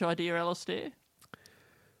sketch idea, Alistair?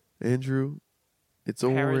 Andrew, it's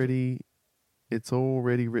already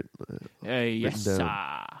written. Yes, written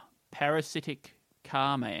sir. Parasitic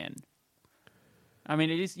car man. It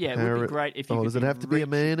is. Yeah, it would be great if you. Oh, does it have to be a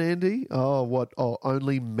man, Andy? Oh, what? Oh,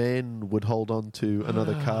 only men would hold on to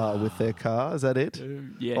another car with their car. Is that it?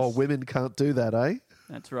 Yes. Oh, women can't do that, eh?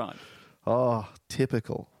 That's right. Oh,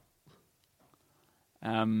 typical.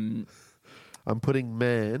 Um, I'm putting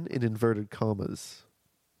man in inverted commas.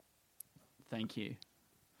 Thank you.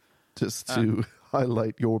 Just to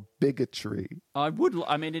highlight your bigotry.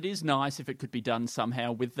 It is nice if it could be done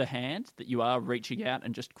somehow with the hand, that you are reaching out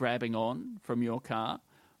and just grabbing on from your car.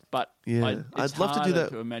 But yeah, I'd love to do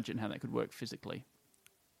that. To imagine how that could work physically.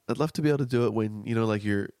 I'd love to be able to do it when, like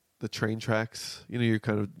the train tracks, you're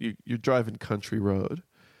you're driving country road,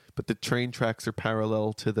 but the train tracks are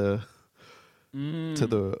parallel to the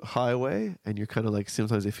highway, and you're kind of like,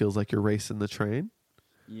 sometimes it feels like you're racing the train.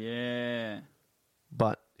 Yeah.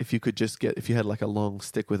 But if you had like a long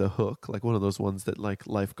stick with a hook, like one of those ones that like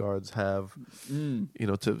lifeguards have,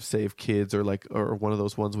 to save kids, or one of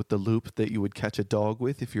those ones with the loop that you would catch a dog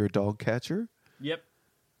with if you're a dog catcher. Yep.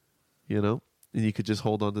 And you could just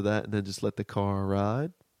hold on to that and then just let the car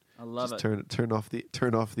ride. I love it. Turn off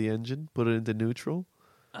the engine, put it into neutral.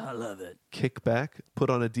 I love it. Kick back, put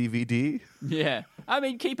on a DVD. Yeah.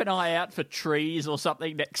 Keep an eye out for trees or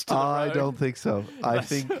something next to the road. I don't think so. I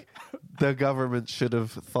think the government should have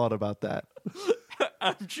thought about that.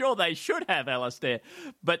 I'm sure they should have, Alistair,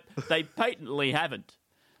 but they patently haven't.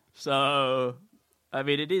 So,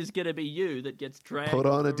 it is going to be you that gets dragged. Put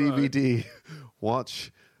on a DVD. Road.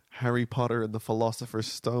 Watch Harry Potter and the Philosopher's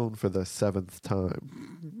Stone for the 7th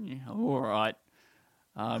time. Yeah, all right.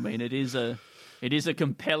 It is a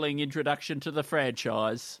compelling introduction to the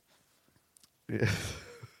franchise. Yeah.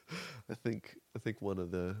 I think one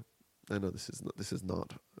of the, I know this is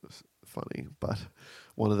not funny, but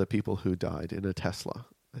one of the people who died in a Tesla,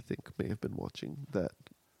 I think, may have been watching that.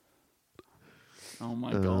 Oh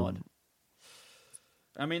my God.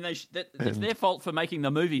 I mean, it's their fault for making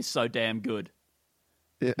the movies so damn good.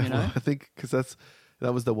 Yeah, You know? well, I think because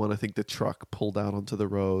that was the one. I think the truck pulled out onto the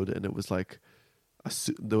road, and it was like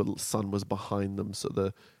the sun was behind them, so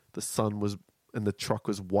the sun was and the truck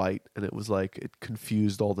was white, and it was like it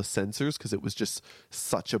confused all the sensors because it was just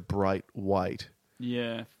such a bright white.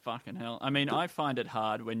 Yeah, fucking hell. I mean, I find it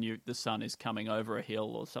hard when the sun is coming over a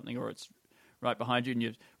hill or something, or it's right behind you, and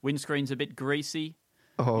your windscreen's a bit greasy.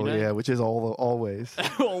 Oh You know? yeah, which is always.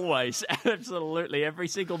 Always, absolutely, every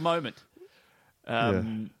single moment.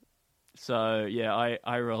 So yeah,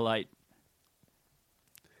 I relate.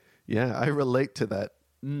 Yeah, I relate to that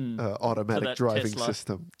automatic To that driving Tesla.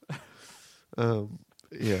 system.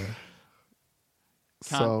 Yeah.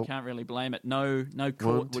 Can't really blame it. No court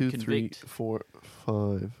 1, would 2, 3, convict. 4,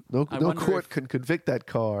 5. No wonder court if- can convict that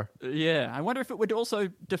car. Yeah, I wonder if it would also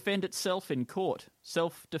defend itself in court.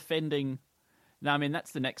 Self-defending. No, I mean,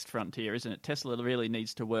 that's the next frontier, isn't it? Tesla really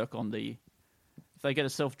needs to work on if they get a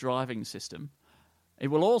self-driving system. It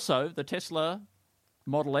will also, the Tesla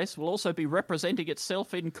Model S will also be representing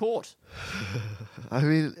itself in court. I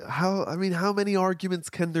mean, how many arguments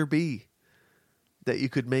can there be that you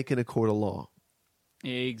could make in a court of law?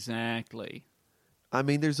 Exactly. I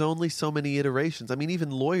mean, there's only so many iterations. I mean, even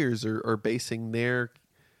lawyers are basing their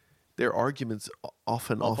arguments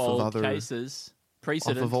often off of old other cases. off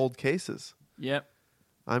Precedent. of old cases. Yep.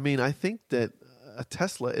 I mean, I think that a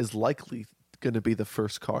Tesla is likely going to be the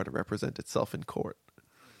first car to represent itself in court.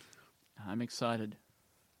 I'm excited.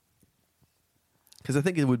 Because I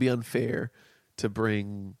think it would be unfair to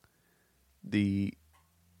bring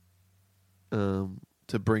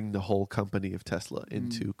the whole company of Tesla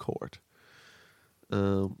into court.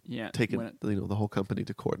 Yeah, Taking when the whole company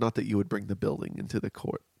to court. Not that you would bring the building into the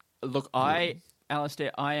court. Look,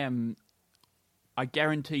 Alistair, I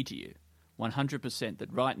guarantee to you 100%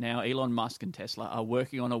 that right now Elon Musk and Tesla are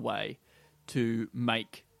working on a way to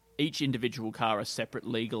make each individual car a separate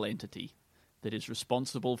legal entity that is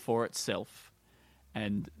responsible for itself,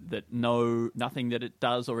 and that nothing that it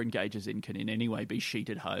does or engages in can in any way be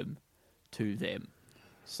sheeted home to them.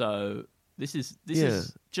 So this is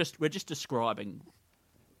we're just describing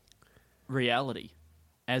reality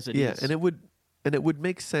as it is. Yeah, and it would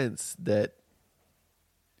make sense that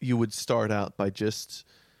you would start out by just,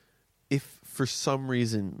 if for some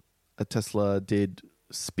reason a Tesla did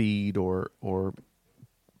speed or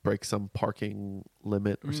break some parking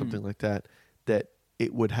limit or something like that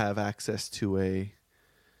it would have access to a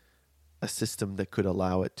system that could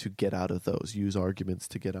allow it to get out of those, use arguments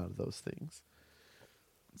to get out of those things.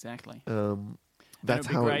 Exactly. That's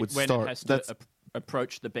be how great it would when start. It has to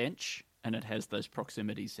approach the bench, and it has those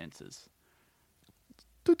proximity sensors.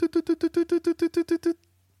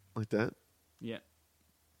 Like that. Yeah.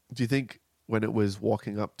 Do you think when it was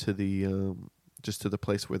walking up to the just to the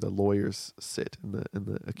place where the lawyers sit and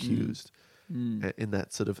the accused, in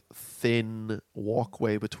that sort of thin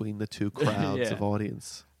walkway between the two crowds Yeah. of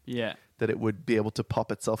audience, Yeah. that it would be able to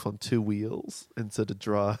pop itself on two wheels and sort of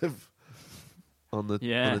drive on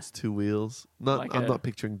its two wheels? I'm not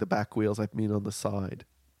picturing the back wheels. I mean on the side.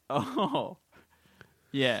 Oh.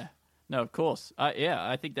 Yeah. No, of course.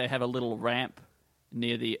 I think they have a little ramp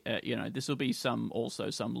near the. This will be some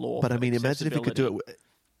law. But I for mean, imagine if you could do accessibility. it.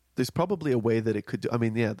 There's probably a way that it could do. I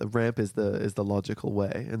mean, yeah, the ramp is the logical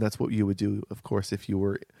way, and that's what you would do, of course, if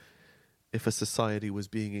a society was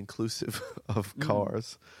being inclusive of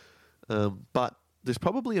cars. But there's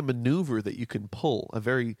probably a maneuver that you can pull, a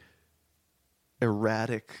very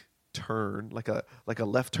erratic turn, like a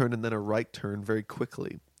left turn and then a right turn, very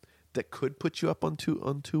quickly, that could put you up on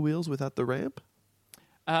two wheels without the ramp.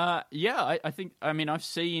 Yeah, I think. I mean, I've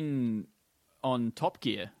seen on Top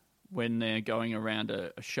Gear when they're going around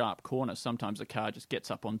a sharp corner. Sometimes a car just gets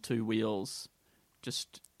up on two wheels,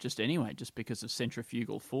 just anyway, just because of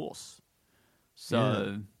centrifugal force.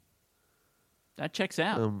 So that checks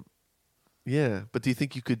out. Yeah, but do you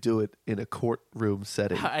think you could do it in a courtroom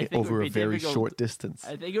setting I think it over would a be very difficult. short distance?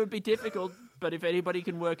 I think it would be difficult, but if anybody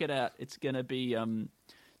can work it out, it's gonna be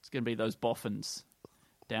those boffins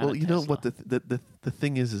down. Well, at you know Tesla. what the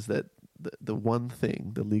thing is that the one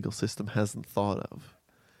thing the legal system hasn't thought of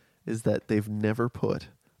is that they've never put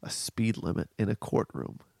a speed limit in a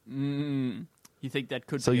courtroom. You think that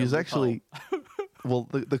could? So be a you loophole? actually, well,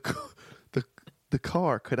 the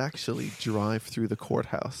car could actually drive through the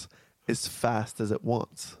courthouse as fast as it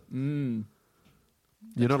wants. You're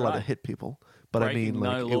not allowed to right. hit people, but I Breaking mean,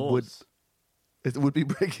 like no laws. it would be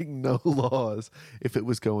breaking no laws if it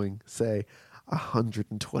was going, say,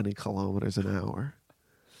 120 kilometers an hour.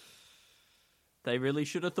 They really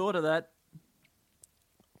should have thought of that.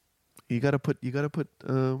 You got to put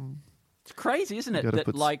It's crazy, isn't it? gotta That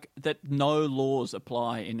put that no laws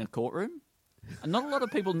apply in a courtroom. And not a lot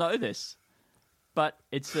of people know this, but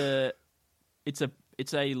it's a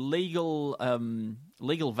legal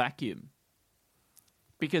legal vacuum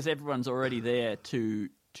because everyone's already there to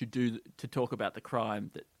talk about the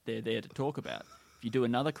crime that they're there to talk about. If you do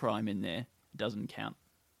another crime in there, it doesn't count.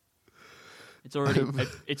 It's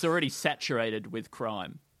already saturated with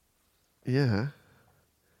crime. Yeah.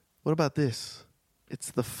 What about this?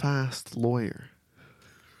 It's the fast lawyer.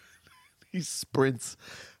 He sprints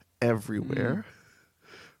everywhere,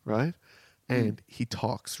 right? And he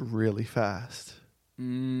talks really fast.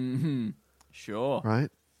 Mm-hmm. Sure. Right?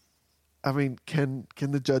 I mean, can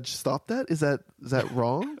the judge stop that? Is that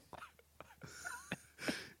wrong?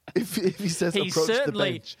 if he says approach the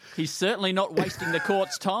bench. He's certainly not wasting the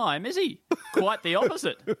court's time, is he? Quite the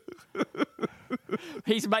opposite.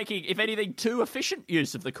 He's making, if anything, too efficient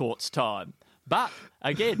use of the court's time. But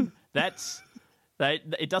again,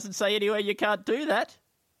 it doesn't say anywhere you can't do that.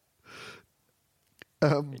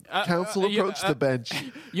 Counsel approached the bench.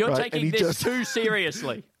 You're right, taking this too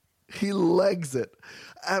seriously. He legs it.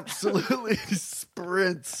 Absolutely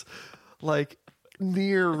sprints like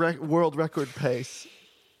near world record pace.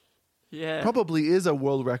 Yeah. Probably is a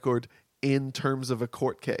world record in terms of a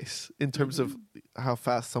court case, in terms of how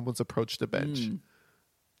fast someone's approached a bench.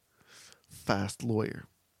 Fast lawyer.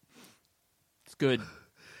 It's good.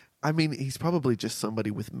 I mean, he's probably just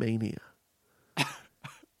somebody with mania.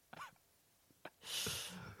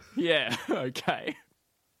 Yeah, okay.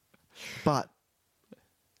 But,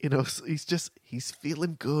 he's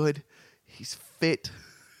feeling good. He's fit.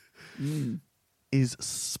 He's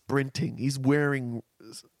sprinting. He's wearing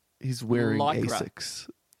Lycra. Asics.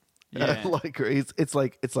 Yeah. Lycra.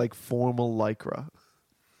 It's like formal Lycra.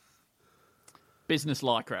 Business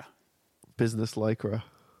Lycra. Business Lycra.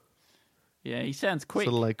 Yeah, he sounds quick.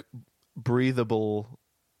 Sort of like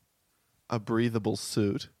a breathable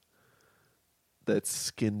suit that's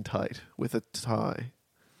skin tight with a tie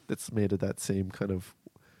that's made of that same kind of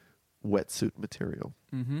wetsuit material.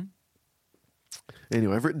 Mm-hmm.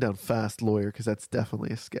 Anyway, I've written down fast lawyer because that's definitely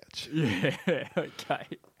a sketch. Yeah, okay.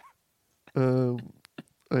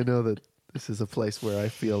 I know that this is a place where I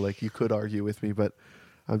feel like you could argue with me, but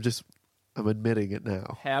I'm admitting it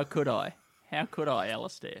now. How could I,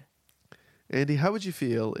 Alistair? Andy, how would you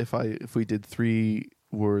feel if we did 3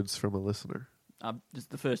 words from a listener? This is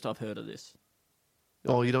the first I've heard of this.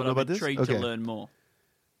 Oh, you don't But know I'm about this? intrigued to learn more.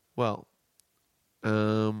 Well,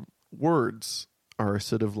 words are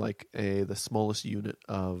sort of like the smallest unit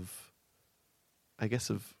of, I guess,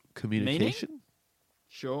 of communication. Meaning?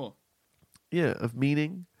 Sure. Yeah, of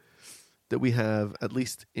meaning that we have, at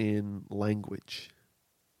least in language.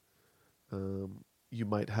 You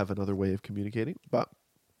might have another way of communicating, but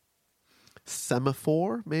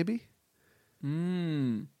semaphore, maybe?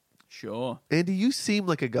 Sure. Andy, you seem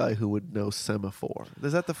like a guy who would know semaphore.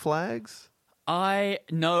 Is that the flags? I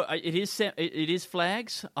know it is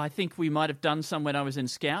flags. I think we might have done some when I was in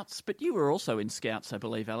Scouts, but you were also in Scouts, I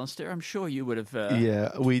believe, Alistair. I'm sure you would have.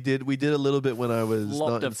 Yeah, we did a little bit when I was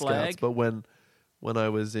not in flag. Scouts, but when I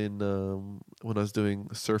was in when I was doing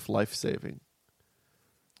surf life saving.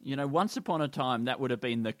 Once upon a time, that would have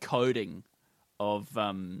been the coding of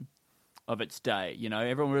its day.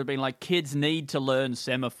 Everyone would have been like, kids need to learn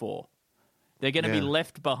semaphore. They're going to be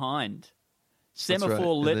left behind.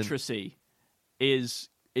 Semaphore right. literacy is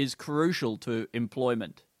crucial to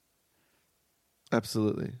employment.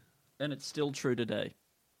 Absolutely. And it's still true today.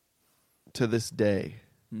 To this day.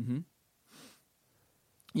 Mm-hmm.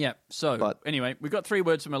 Yeah, so anyway, we've got 3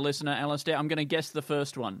 words from a listener, Alistair. I'm going to guess the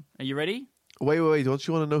first one. Are you ready? Wait. Don't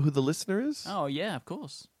you want to know who the listener is? Oh, yeah, of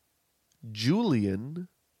course. Julian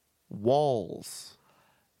Walls.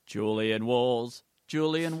 Julian Walls.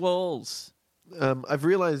 I've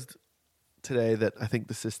realized today that I think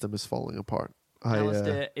the system is falling apart.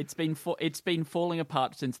 Alistair, it's been falling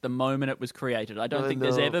apart since the moment it was created. I don't think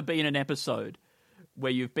there's ever been an episode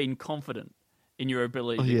where you've been confident in your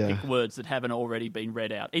ability to pick words that haven't already been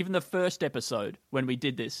read out. Even the first episode when we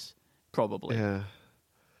did this, probably. Yeah.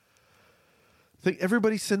 I think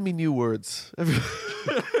everybody send me new words.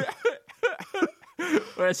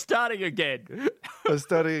 We're starting again. I'm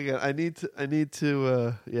starting again. I need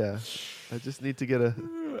to. I just need to get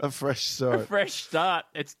a fresh start. A fresh start.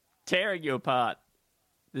 It's tearing you apart.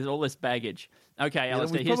 There's all this baggage. Okay,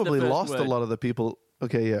 Alistair, we've here's the probably first lost word. a lot of the people.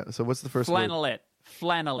 Okay, yeah. So what's the first word?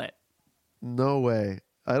 Flannelette. No way.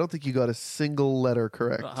 I don't think you got a single letter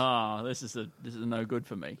correct. Oh, this is no good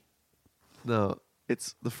for me. No,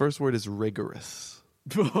 the first word is rigorous.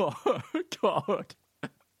 Oh, God.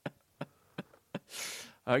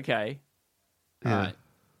 Okay. Yeah. All right.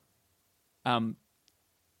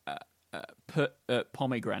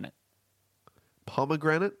 Pomegranate.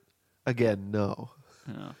 Pomegranate? Again, no.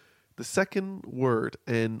 Oh. The second word,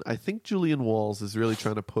 and I think Julian Walls is really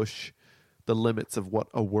trying to push the limits of what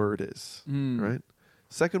a word is, right?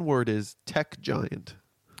 Second word is tech giant.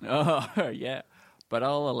 Oh, yeah. But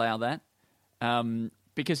I'll allow that.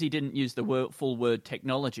 Because he didn't use the full word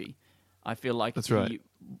technology, I feel like That's he right.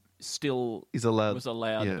 still was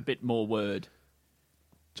allowed a bit more word.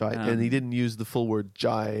 And he didn't use the full word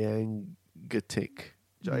gigantic.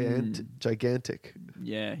 Gigantic.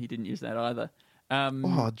 Yeah, he didn't use that either.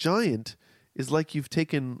 Giant is like you've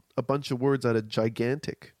taken a bunch of words out of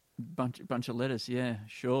gigantic. Bunch of letters, yeah,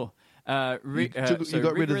 sure. You got rid of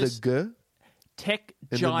the g tech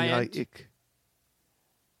and giant. then the ik.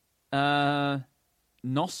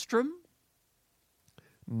 Nostrum?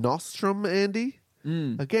 Nostrum, Andy?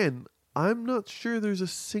 Again, I'm not sure there's a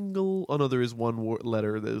single... Oh, no, there is one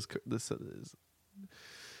letter that is... This is...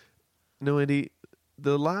 No, Andy,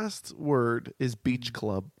 the last word is beach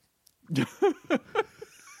club.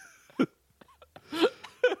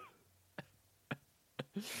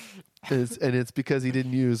 And it's because he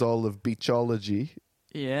didn't use all of beachology.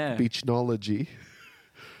 Yeah. Beachnology.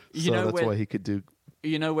 That's why he could do...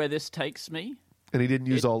 You know where this takes me? And he didn't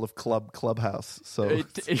use all of clubhouse. So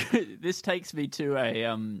this takes me to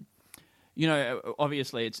a,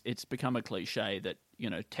 obviously it's become a cliche that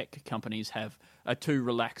tech companies have a too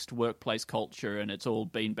relaxed workplace culture, and it's all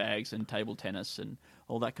beanbags and table tennis and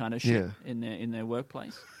all that kind of shit in their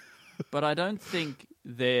workplace. But I don't think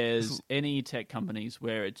there's any tech companies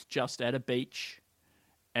where it's just at a beach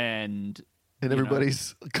and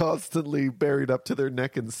everybody's constantly buried up to their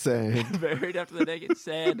neck in sand. Buried up to their neck in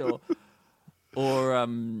sand, or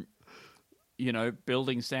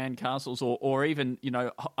building sand castles, or even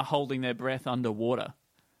holding their breath underwater.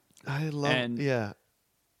 I love,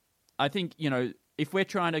 I think if we're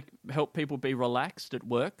trying to help people be relaxed at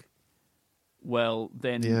work, well,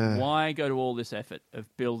 then why go to all this effort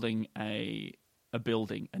of building a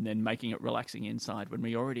building and then making it relaxing inside when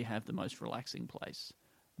we already have the most relaxing place,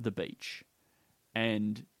 the beach,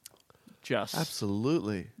 and just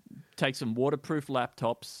absolutely take some waterproof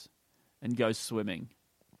laptops and go swimming.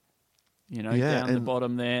 Down the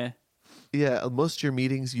bottom there. Yeah, most of your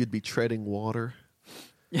meetings you'd be treading water.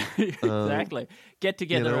 Exactly. Get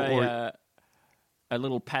together a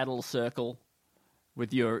little paddle circle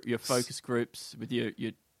with your focus groups, with your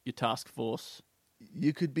task force.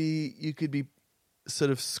 You could be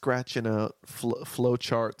sort of scratching out flow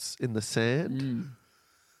charts in the sand.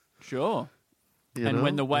 Sure.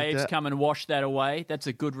 When the waves come and wash that away, that's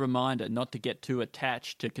a good reminder not to get too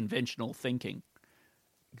attached to conventional thinking.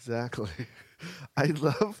 Exactly. I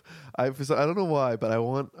don't know why, but I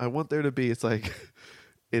want there to be,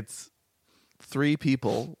 it's three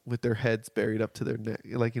people with their heads buried up to their neck,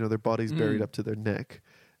 their bodies buried up to their neck,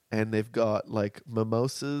 and they've got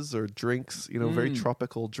mimosas or drinks, very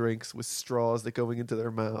tropical drinks with straws that going into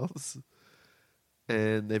their mouths,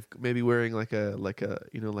 and they've maybe wearing one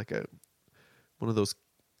of those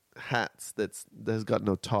hats that has got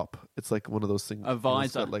no top. It's like one of those things. A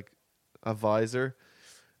visor. A visor.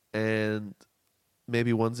 And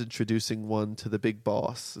maybe one's introducing one to the big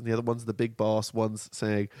boss, and the other one's the big boss. One's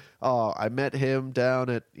saying, "Oh, I met him down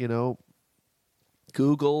at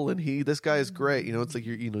Google, and this guy is great." It's like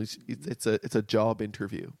it's a job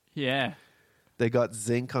interview. Yeah, they got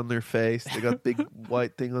zinc on their face. They got big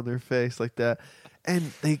white thing on their face like that,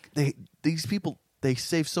 and these people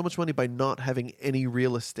save so much money by not having any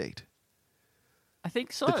real estate. I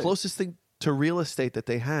think so. The closest thing to real estate that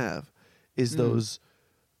they have is those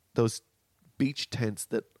beach tents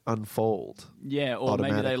that unfold. Yeah, or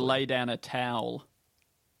maybe they lay down a towel.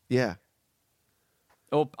 Yeah.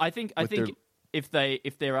 Or I think if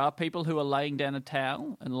there are people who are laying down a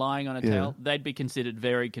towel and lying on a towel, they'd be considered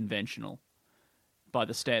very conventional by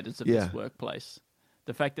the standards of this workplace.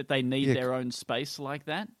 The fact that they need their own space like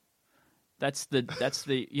that's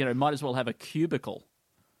the might as well have a cubicle.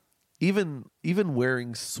 Even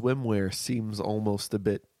wearing swimwear seems almost a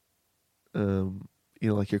bit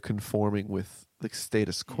like you're conforming with the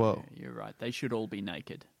status quo. Yeah, you're right. They should all be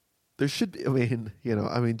naked. There should be,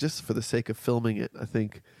 just for the sake of filming it, I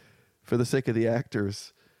think for the sake of the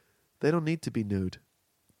actors, they don't need to be nude.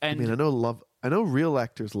 And I know real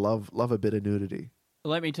actors love a bit of nudity.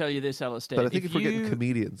 Let me tell you this, Alistair. But I think if we're getting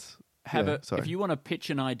comedians, if you want to pitch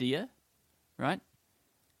an idea, right?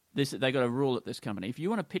 They got a rule at this company. If you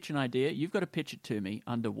want to pitch an idea, you've got to pitch it to me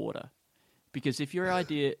underwater. Because if your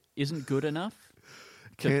idea isn't good enough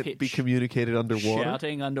can't be communicated underwater,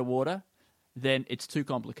 shouting underwater, then it's too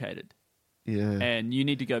complicated. Yeah. And you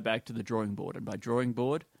need to go back to the drawing board. And by drawing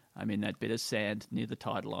board, I'm in that bit of sand near the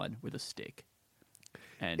tide line with a stick.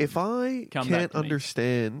 And If I come back can't to me.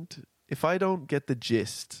 understand, if I don't get the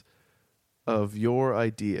gist of your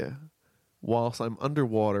idea whilst I'm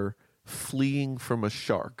underwater fleeing from a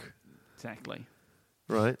shark, Exactly.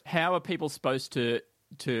 right? How are people supposed to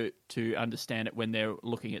understand it when they're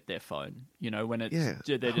looking at their phone? You know, when it's Yeah.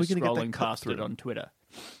 they're How are we just gonna get that scrolling cut past it through? on Twitter.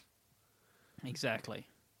 Exactly.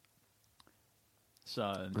 So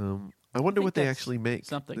I wonder think what they that's actually make,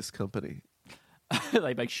 something. this company.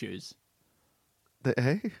 they make shoes.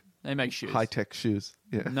 Hey? They make shoes. High-tech shoes.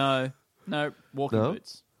 Yeah. No, walking No?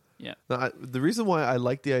 boots. Yeah. No, the reason why I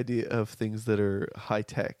like the idea of things that are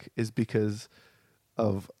high-tech is because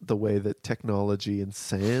of the way that technology and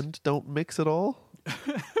sand don't mix at all.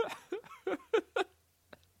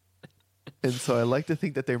 And so I like to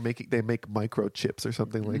think that they make microchips or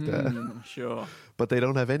something like that, Sure. but they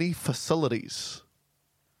don't have any facilities.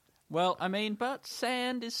 Well, I mean, but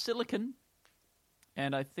sand is silicon,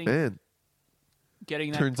 and I think Man,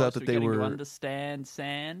 getting that turns out close that to they getting to were- understand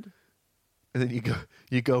sand. and then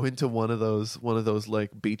you go into one of those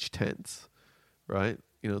like beach tents, right?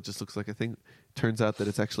 You know, it just looks like a thing. Turns out that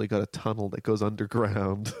it's actually got a tunnel that goes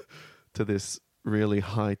underground to this really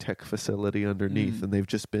high-tech facility underneath, and they've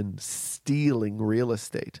just been stealing real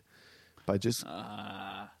estate by just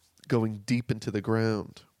going deep into the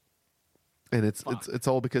ground. And it's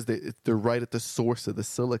all because they're right at the source of the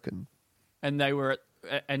silicon. And they were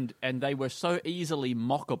and they were so easily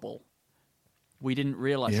mockable. We didn't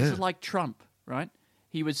realize. This Yeah. is like Trump, right?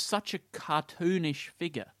 He was such a cartoonish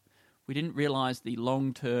figure. We didn't realize the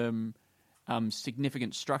long-term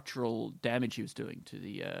significant structural damage he was doing to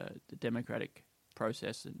the democratic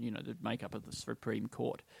process and, you know, the makeup of the Supreme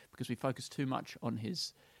Court, because we focused too much on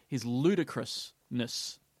his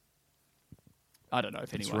ludicrousness. I don't know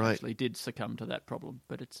if anyone right. actually did succumb to that problem,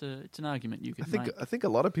 but it's an argument you could make. I think a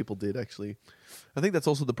lot of people did, actually. I think that's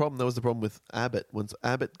also the problem. That was the problem with Abbott. Once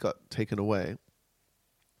Abbott got taken away,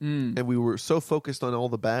 and we were so focused on all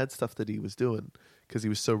the bad stuff that he was doing because he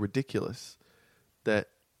was so ridiculous, that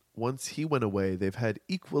once he went away, they've had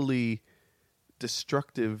equally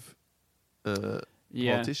destructive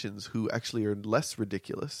politicians who actually are less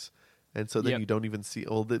ridiculous. And so then Yep. you don't even see...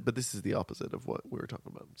 but this is the opposite of what we were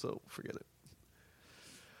talking about, so forget it.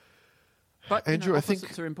 But Andrew, I think-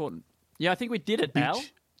 opposites are important. Yeah, I think we did it, Al.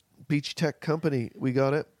 Beach Tech Company. We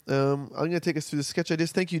got it. I'm going to take us through the sketch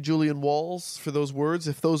ideas. Thank you, Julian Walls, for those words.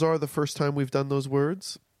 If those are the first time we've done those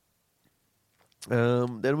words.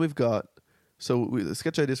 Then we've got... the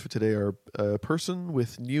sketch ideas for today are a person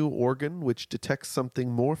with new organ which detects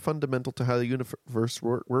something more fundamental to how the universe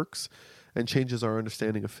works and changes our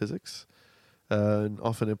understanding of physics. And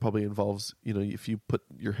often it probably involves, you know, if you put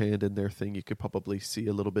your hand in their thing, you could probably see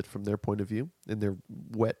a little bit from their point of view in their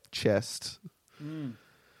wet chest.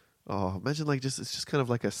 Oh, imagine it's just kind of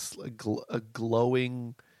like a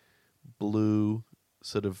glowing blue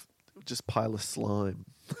sort of just pile of slime.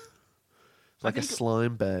 Like a think-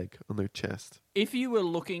 slime bag on their chest. If you were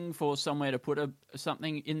looking for somewhere to put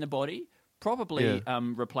something in the body, probably Yeah.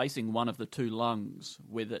 replacing one of the two lungs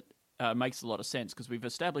with it makes a lot of sense, because we've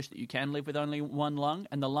established that you can live with only one lung,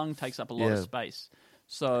 and the lung takes up a lot of Yeah. space.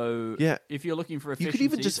 So Yeah. if you're looking for You efficiencies, could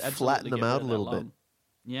even just absolutely flatten them get rid out of a that little lung. bit.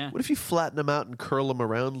 Yeah. What if you flatten them out and curl them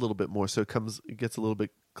around a little bit more so it gets a little bit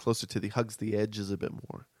closer to hugs the edges a bit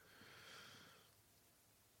more?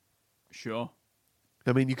 Sure.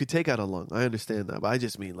 I mean, you could take out a lung. I understand that. But I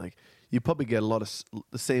just mean, you probably get a lot of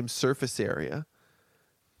the same surface area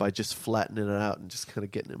by just flattening it out and just kind of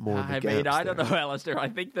getting it more in the I mean, gaps I don't there. know, Alistair. I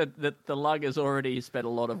think that the lung has already spent a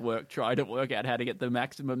lot of work trying to work out how to get the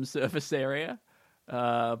maximum surface area.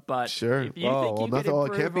 But Sure. if you think you it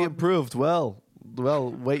can can't be improved. Well,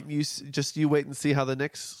 wait. You wait and see how the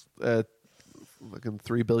next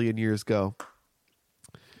 3 billion years go.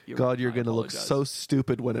 You're God, right, you're I going to look apologize. so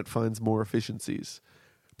stupid when it finds more efficiencies.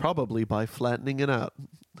 Probably by flattening it out.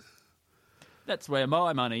 That's where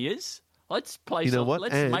my money is. Let's place. You know what?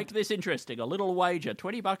 Let's And- make this interesting. A little wager.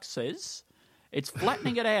 $20 says it's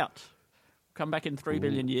flattening it out. Come back in 3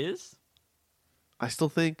 billion years. I still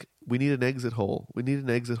think we need an exit hole. We need an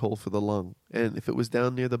exit hole for the lung. And if it was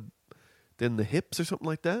down near the hips or something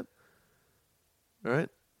like that, all right,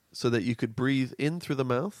 so that you could breathe in through the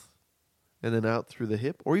mouth and then out through the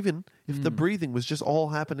hip, or even if the breathing was just all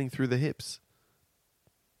happening through the hips.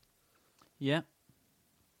 Yeah.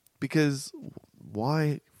 Because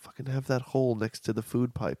why fucking have that hole next to the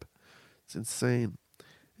food pipe? It's insane.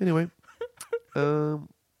 Anyway, then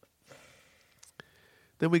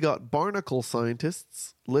we got barnacle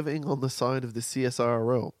scientists living on the side of the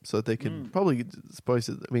CSIRO so that they can probably spice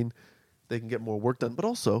it. I mean, they can get more work done, but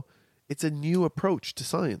also it's a new approach to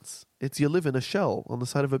science. It's you live in a shell on the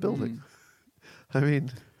side of a building. I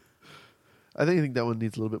mean, I think that one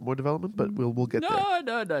needs a little bit more development, but we'll get there.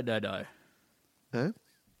 No. Eh?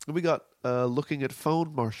 We got looking at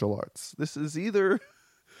phone martial arts. This is either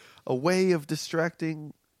a way of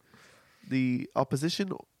distracting the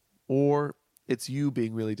opposition, or it's you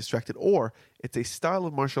being really distracted, or it's a style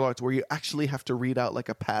of martial arts where you actually have to read out like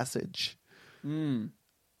a passage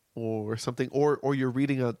or something, or you're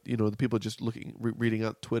reading out, the people just reading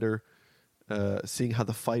out Twitter, seeing how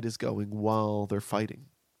the fight is going while they're fighting.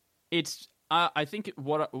 It's I think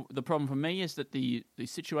what the problem for me is that the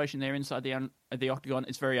situation there inside the octagon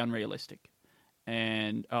is very unrealistic.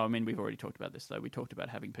 And we've already talked about this though. We talked about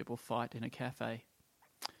having people fight in a cafe.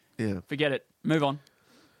 Yeah. Forget it. Move on.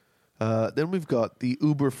 Then we've got the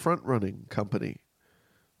Uber front running company,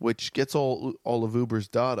 which gets all of Uber's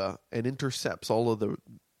data and intercepts all of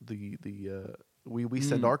we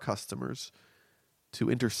send our customers to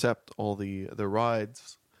intercept all the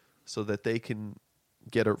rides so that they can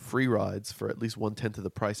get free rides for at least 1/10 of the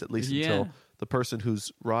price, at least until the person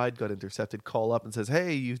whose ride got intercepted call up and says,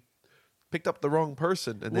 "Hey, you picked up the wrong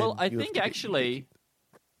person." And I think actually,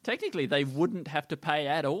 technically, they wouldn't have to pay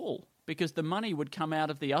at all because the money would come out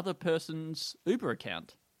of the other person's Uber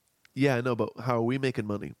account. Yeah, I know, but how are we making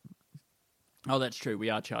money? Oh, that's true. We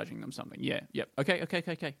are charging them something. Yeah. Yep.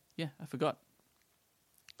 Okay. Yeah, I forgot.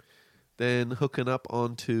 Then hooking up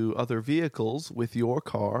onto other vehicles with your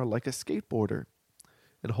car like a skateboarder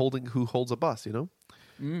and who holds a bus,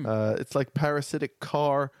 It's like parasitic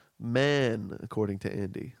car man, according to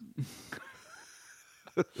Andy.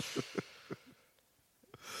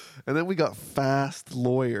 And then we got fast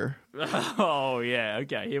lawyer. Oh, yeah.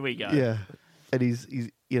 Okay, here we go. Yeah. And he's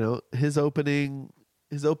his opening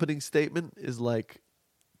statement is like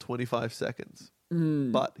 25 seconds.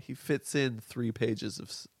 But he fits in 3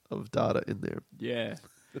 pages of data in there. Yeah.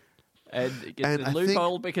 And it gets a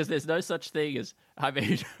loophole because there's no such thing as, I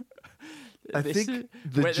think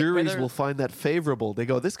the juries will find that favorable. They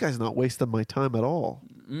go, this guy's not wasting my time at all.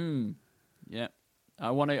 Yeah.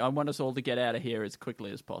 I want us all to get out of here as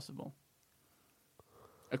quickly as possible.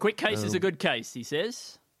 A quick case is a good case, he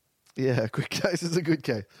says. Yeah, a quick case is a good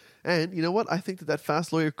case. And you know what? I think that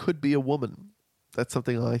fast lawyer could be a woman. That's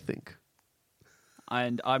something I think.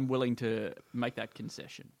 And I'm willing to make that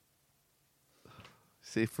concession.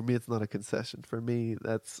 See, for me, it's not a concession. For me,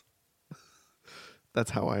 that's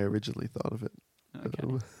how I originally thought of it. Okay.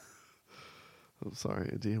 I'm sorry,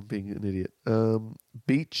 Andy. I'm being an idiot.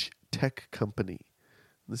 Beach Tech Company.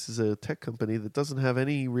 This is a tech company that doesn't have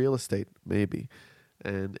any real estate, maybe.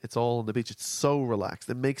 And it's all on the beach. It's so relaxed.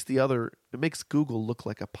 It makes Google look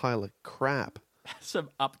like a pile of crap. Some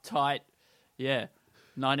uptight,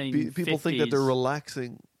 1950s. People think that they're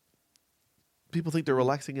relaxing. People think they're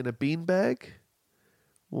relaxing in a beanbag.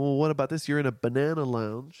 Well, what about this? You're in a banana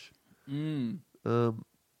lounge.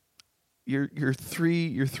 You're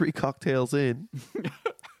three cocktails in,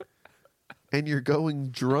 and you're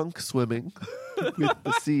going drunk swimming with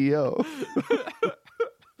the CEO.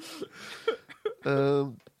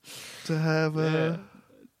 To have a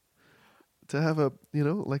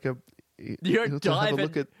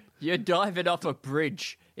you're diving off a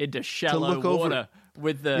bridge into shallow water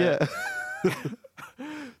with the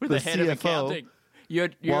with the head CFO, of accounting.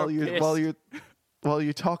 While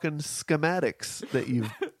you're talking schematics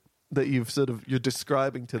that you're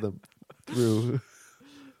describing to them through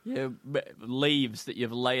leaves that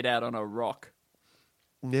you've laid out on a rock.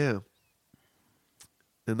 Yeah.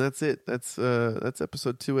 And that's it. That's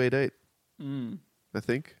episode 288. I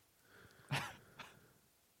think.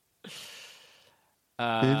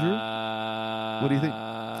 Andrew, what do you think?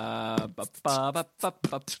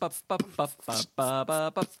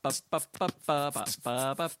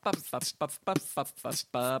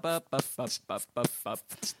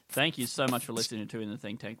 Thank you so much for listening to In the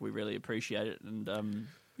Think Tank. We really appreciate it, and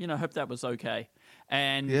hope that was okay.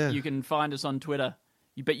 And you can find us on Twitter.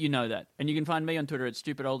 But you know that. And you can find me on Twitter at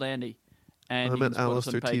Stupid Old Andy. And I'm you can at support us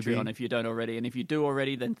on Alistair Patreon TV. if you don't already. And if you do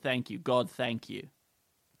already, then thank you. God, thank you.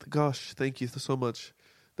 Gosh, thank you so much.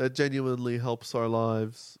 That genuinely helps our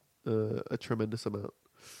lives a tremendous amount.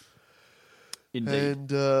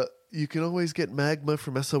 Indeed. And you can always get Magma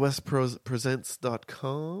from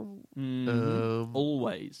sospresents.com.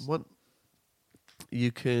 Always.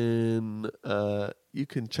 You can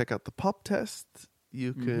check out the pop test.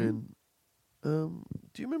 You can... do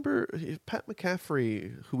you remember Pat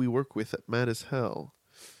McCaffrey, who we work with at Mad as Hell?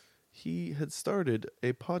 He had started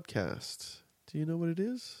a podcast. Do you know what it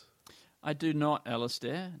is? I do not,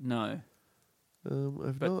 Alistair. No.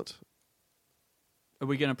 I've not. Are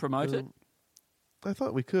we going to promote it? I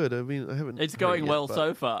thought we could. I mean, I haven't. It's heard going yet, well but,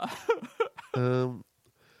 so far.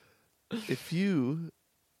 If you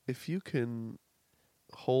can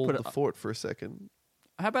hold the fort for a second.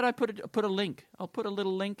 How about I put a link? I'll put a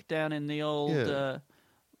little link down in the old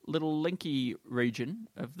little linky region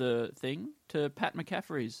of the thing to Pat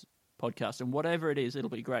McCaffrey's podcast, and whatever it is, it'll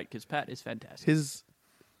be great because Pat is fantastic. His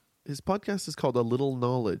podcast is called A Little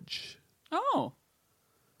Knowledge. Oh.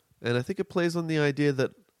 And I think it plays on the idea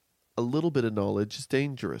that a little bit of knowledge is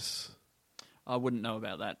dangerous. I wouldn't know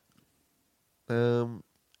about that. And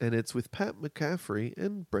it's with Pat McCaffrey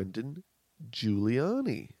and Brendan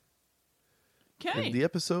Giuliani. Okay.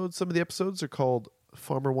 And some of the episodes are called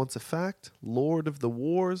Farmer Wants a Fact, Lord of the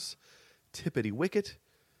Wars, Tippity Wicket,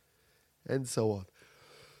 and so on.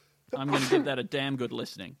 I'm going to give that a damn good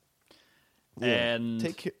listening. Yeah. And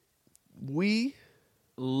take care. We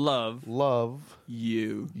love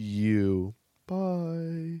you.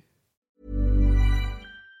 Bye.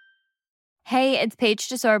 Hey, it's Paige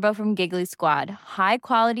DeSorbo from Giggly Squad. High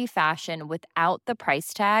quality fashion without the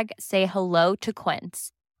price tag. Say hello to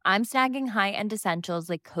Quince. I'm snagging high-end essentials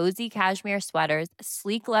like cozy cashmere sweaters,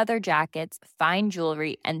 sleek leather jackets, fine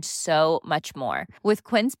jewelry, and so much more. With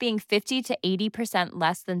Quince being 50 to 80%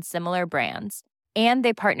 less than similar brands. And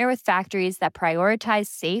they partner with factories that prioritize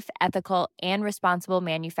safe, ethical, and responsible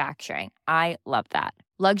manufacturing. I love that.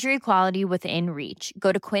 Luxury quality within reach.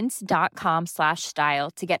 Go to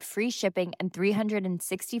quince.com/style to get free shipping and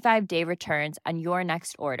 365-day returns on your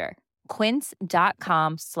next order.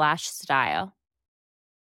 Quince.com/style.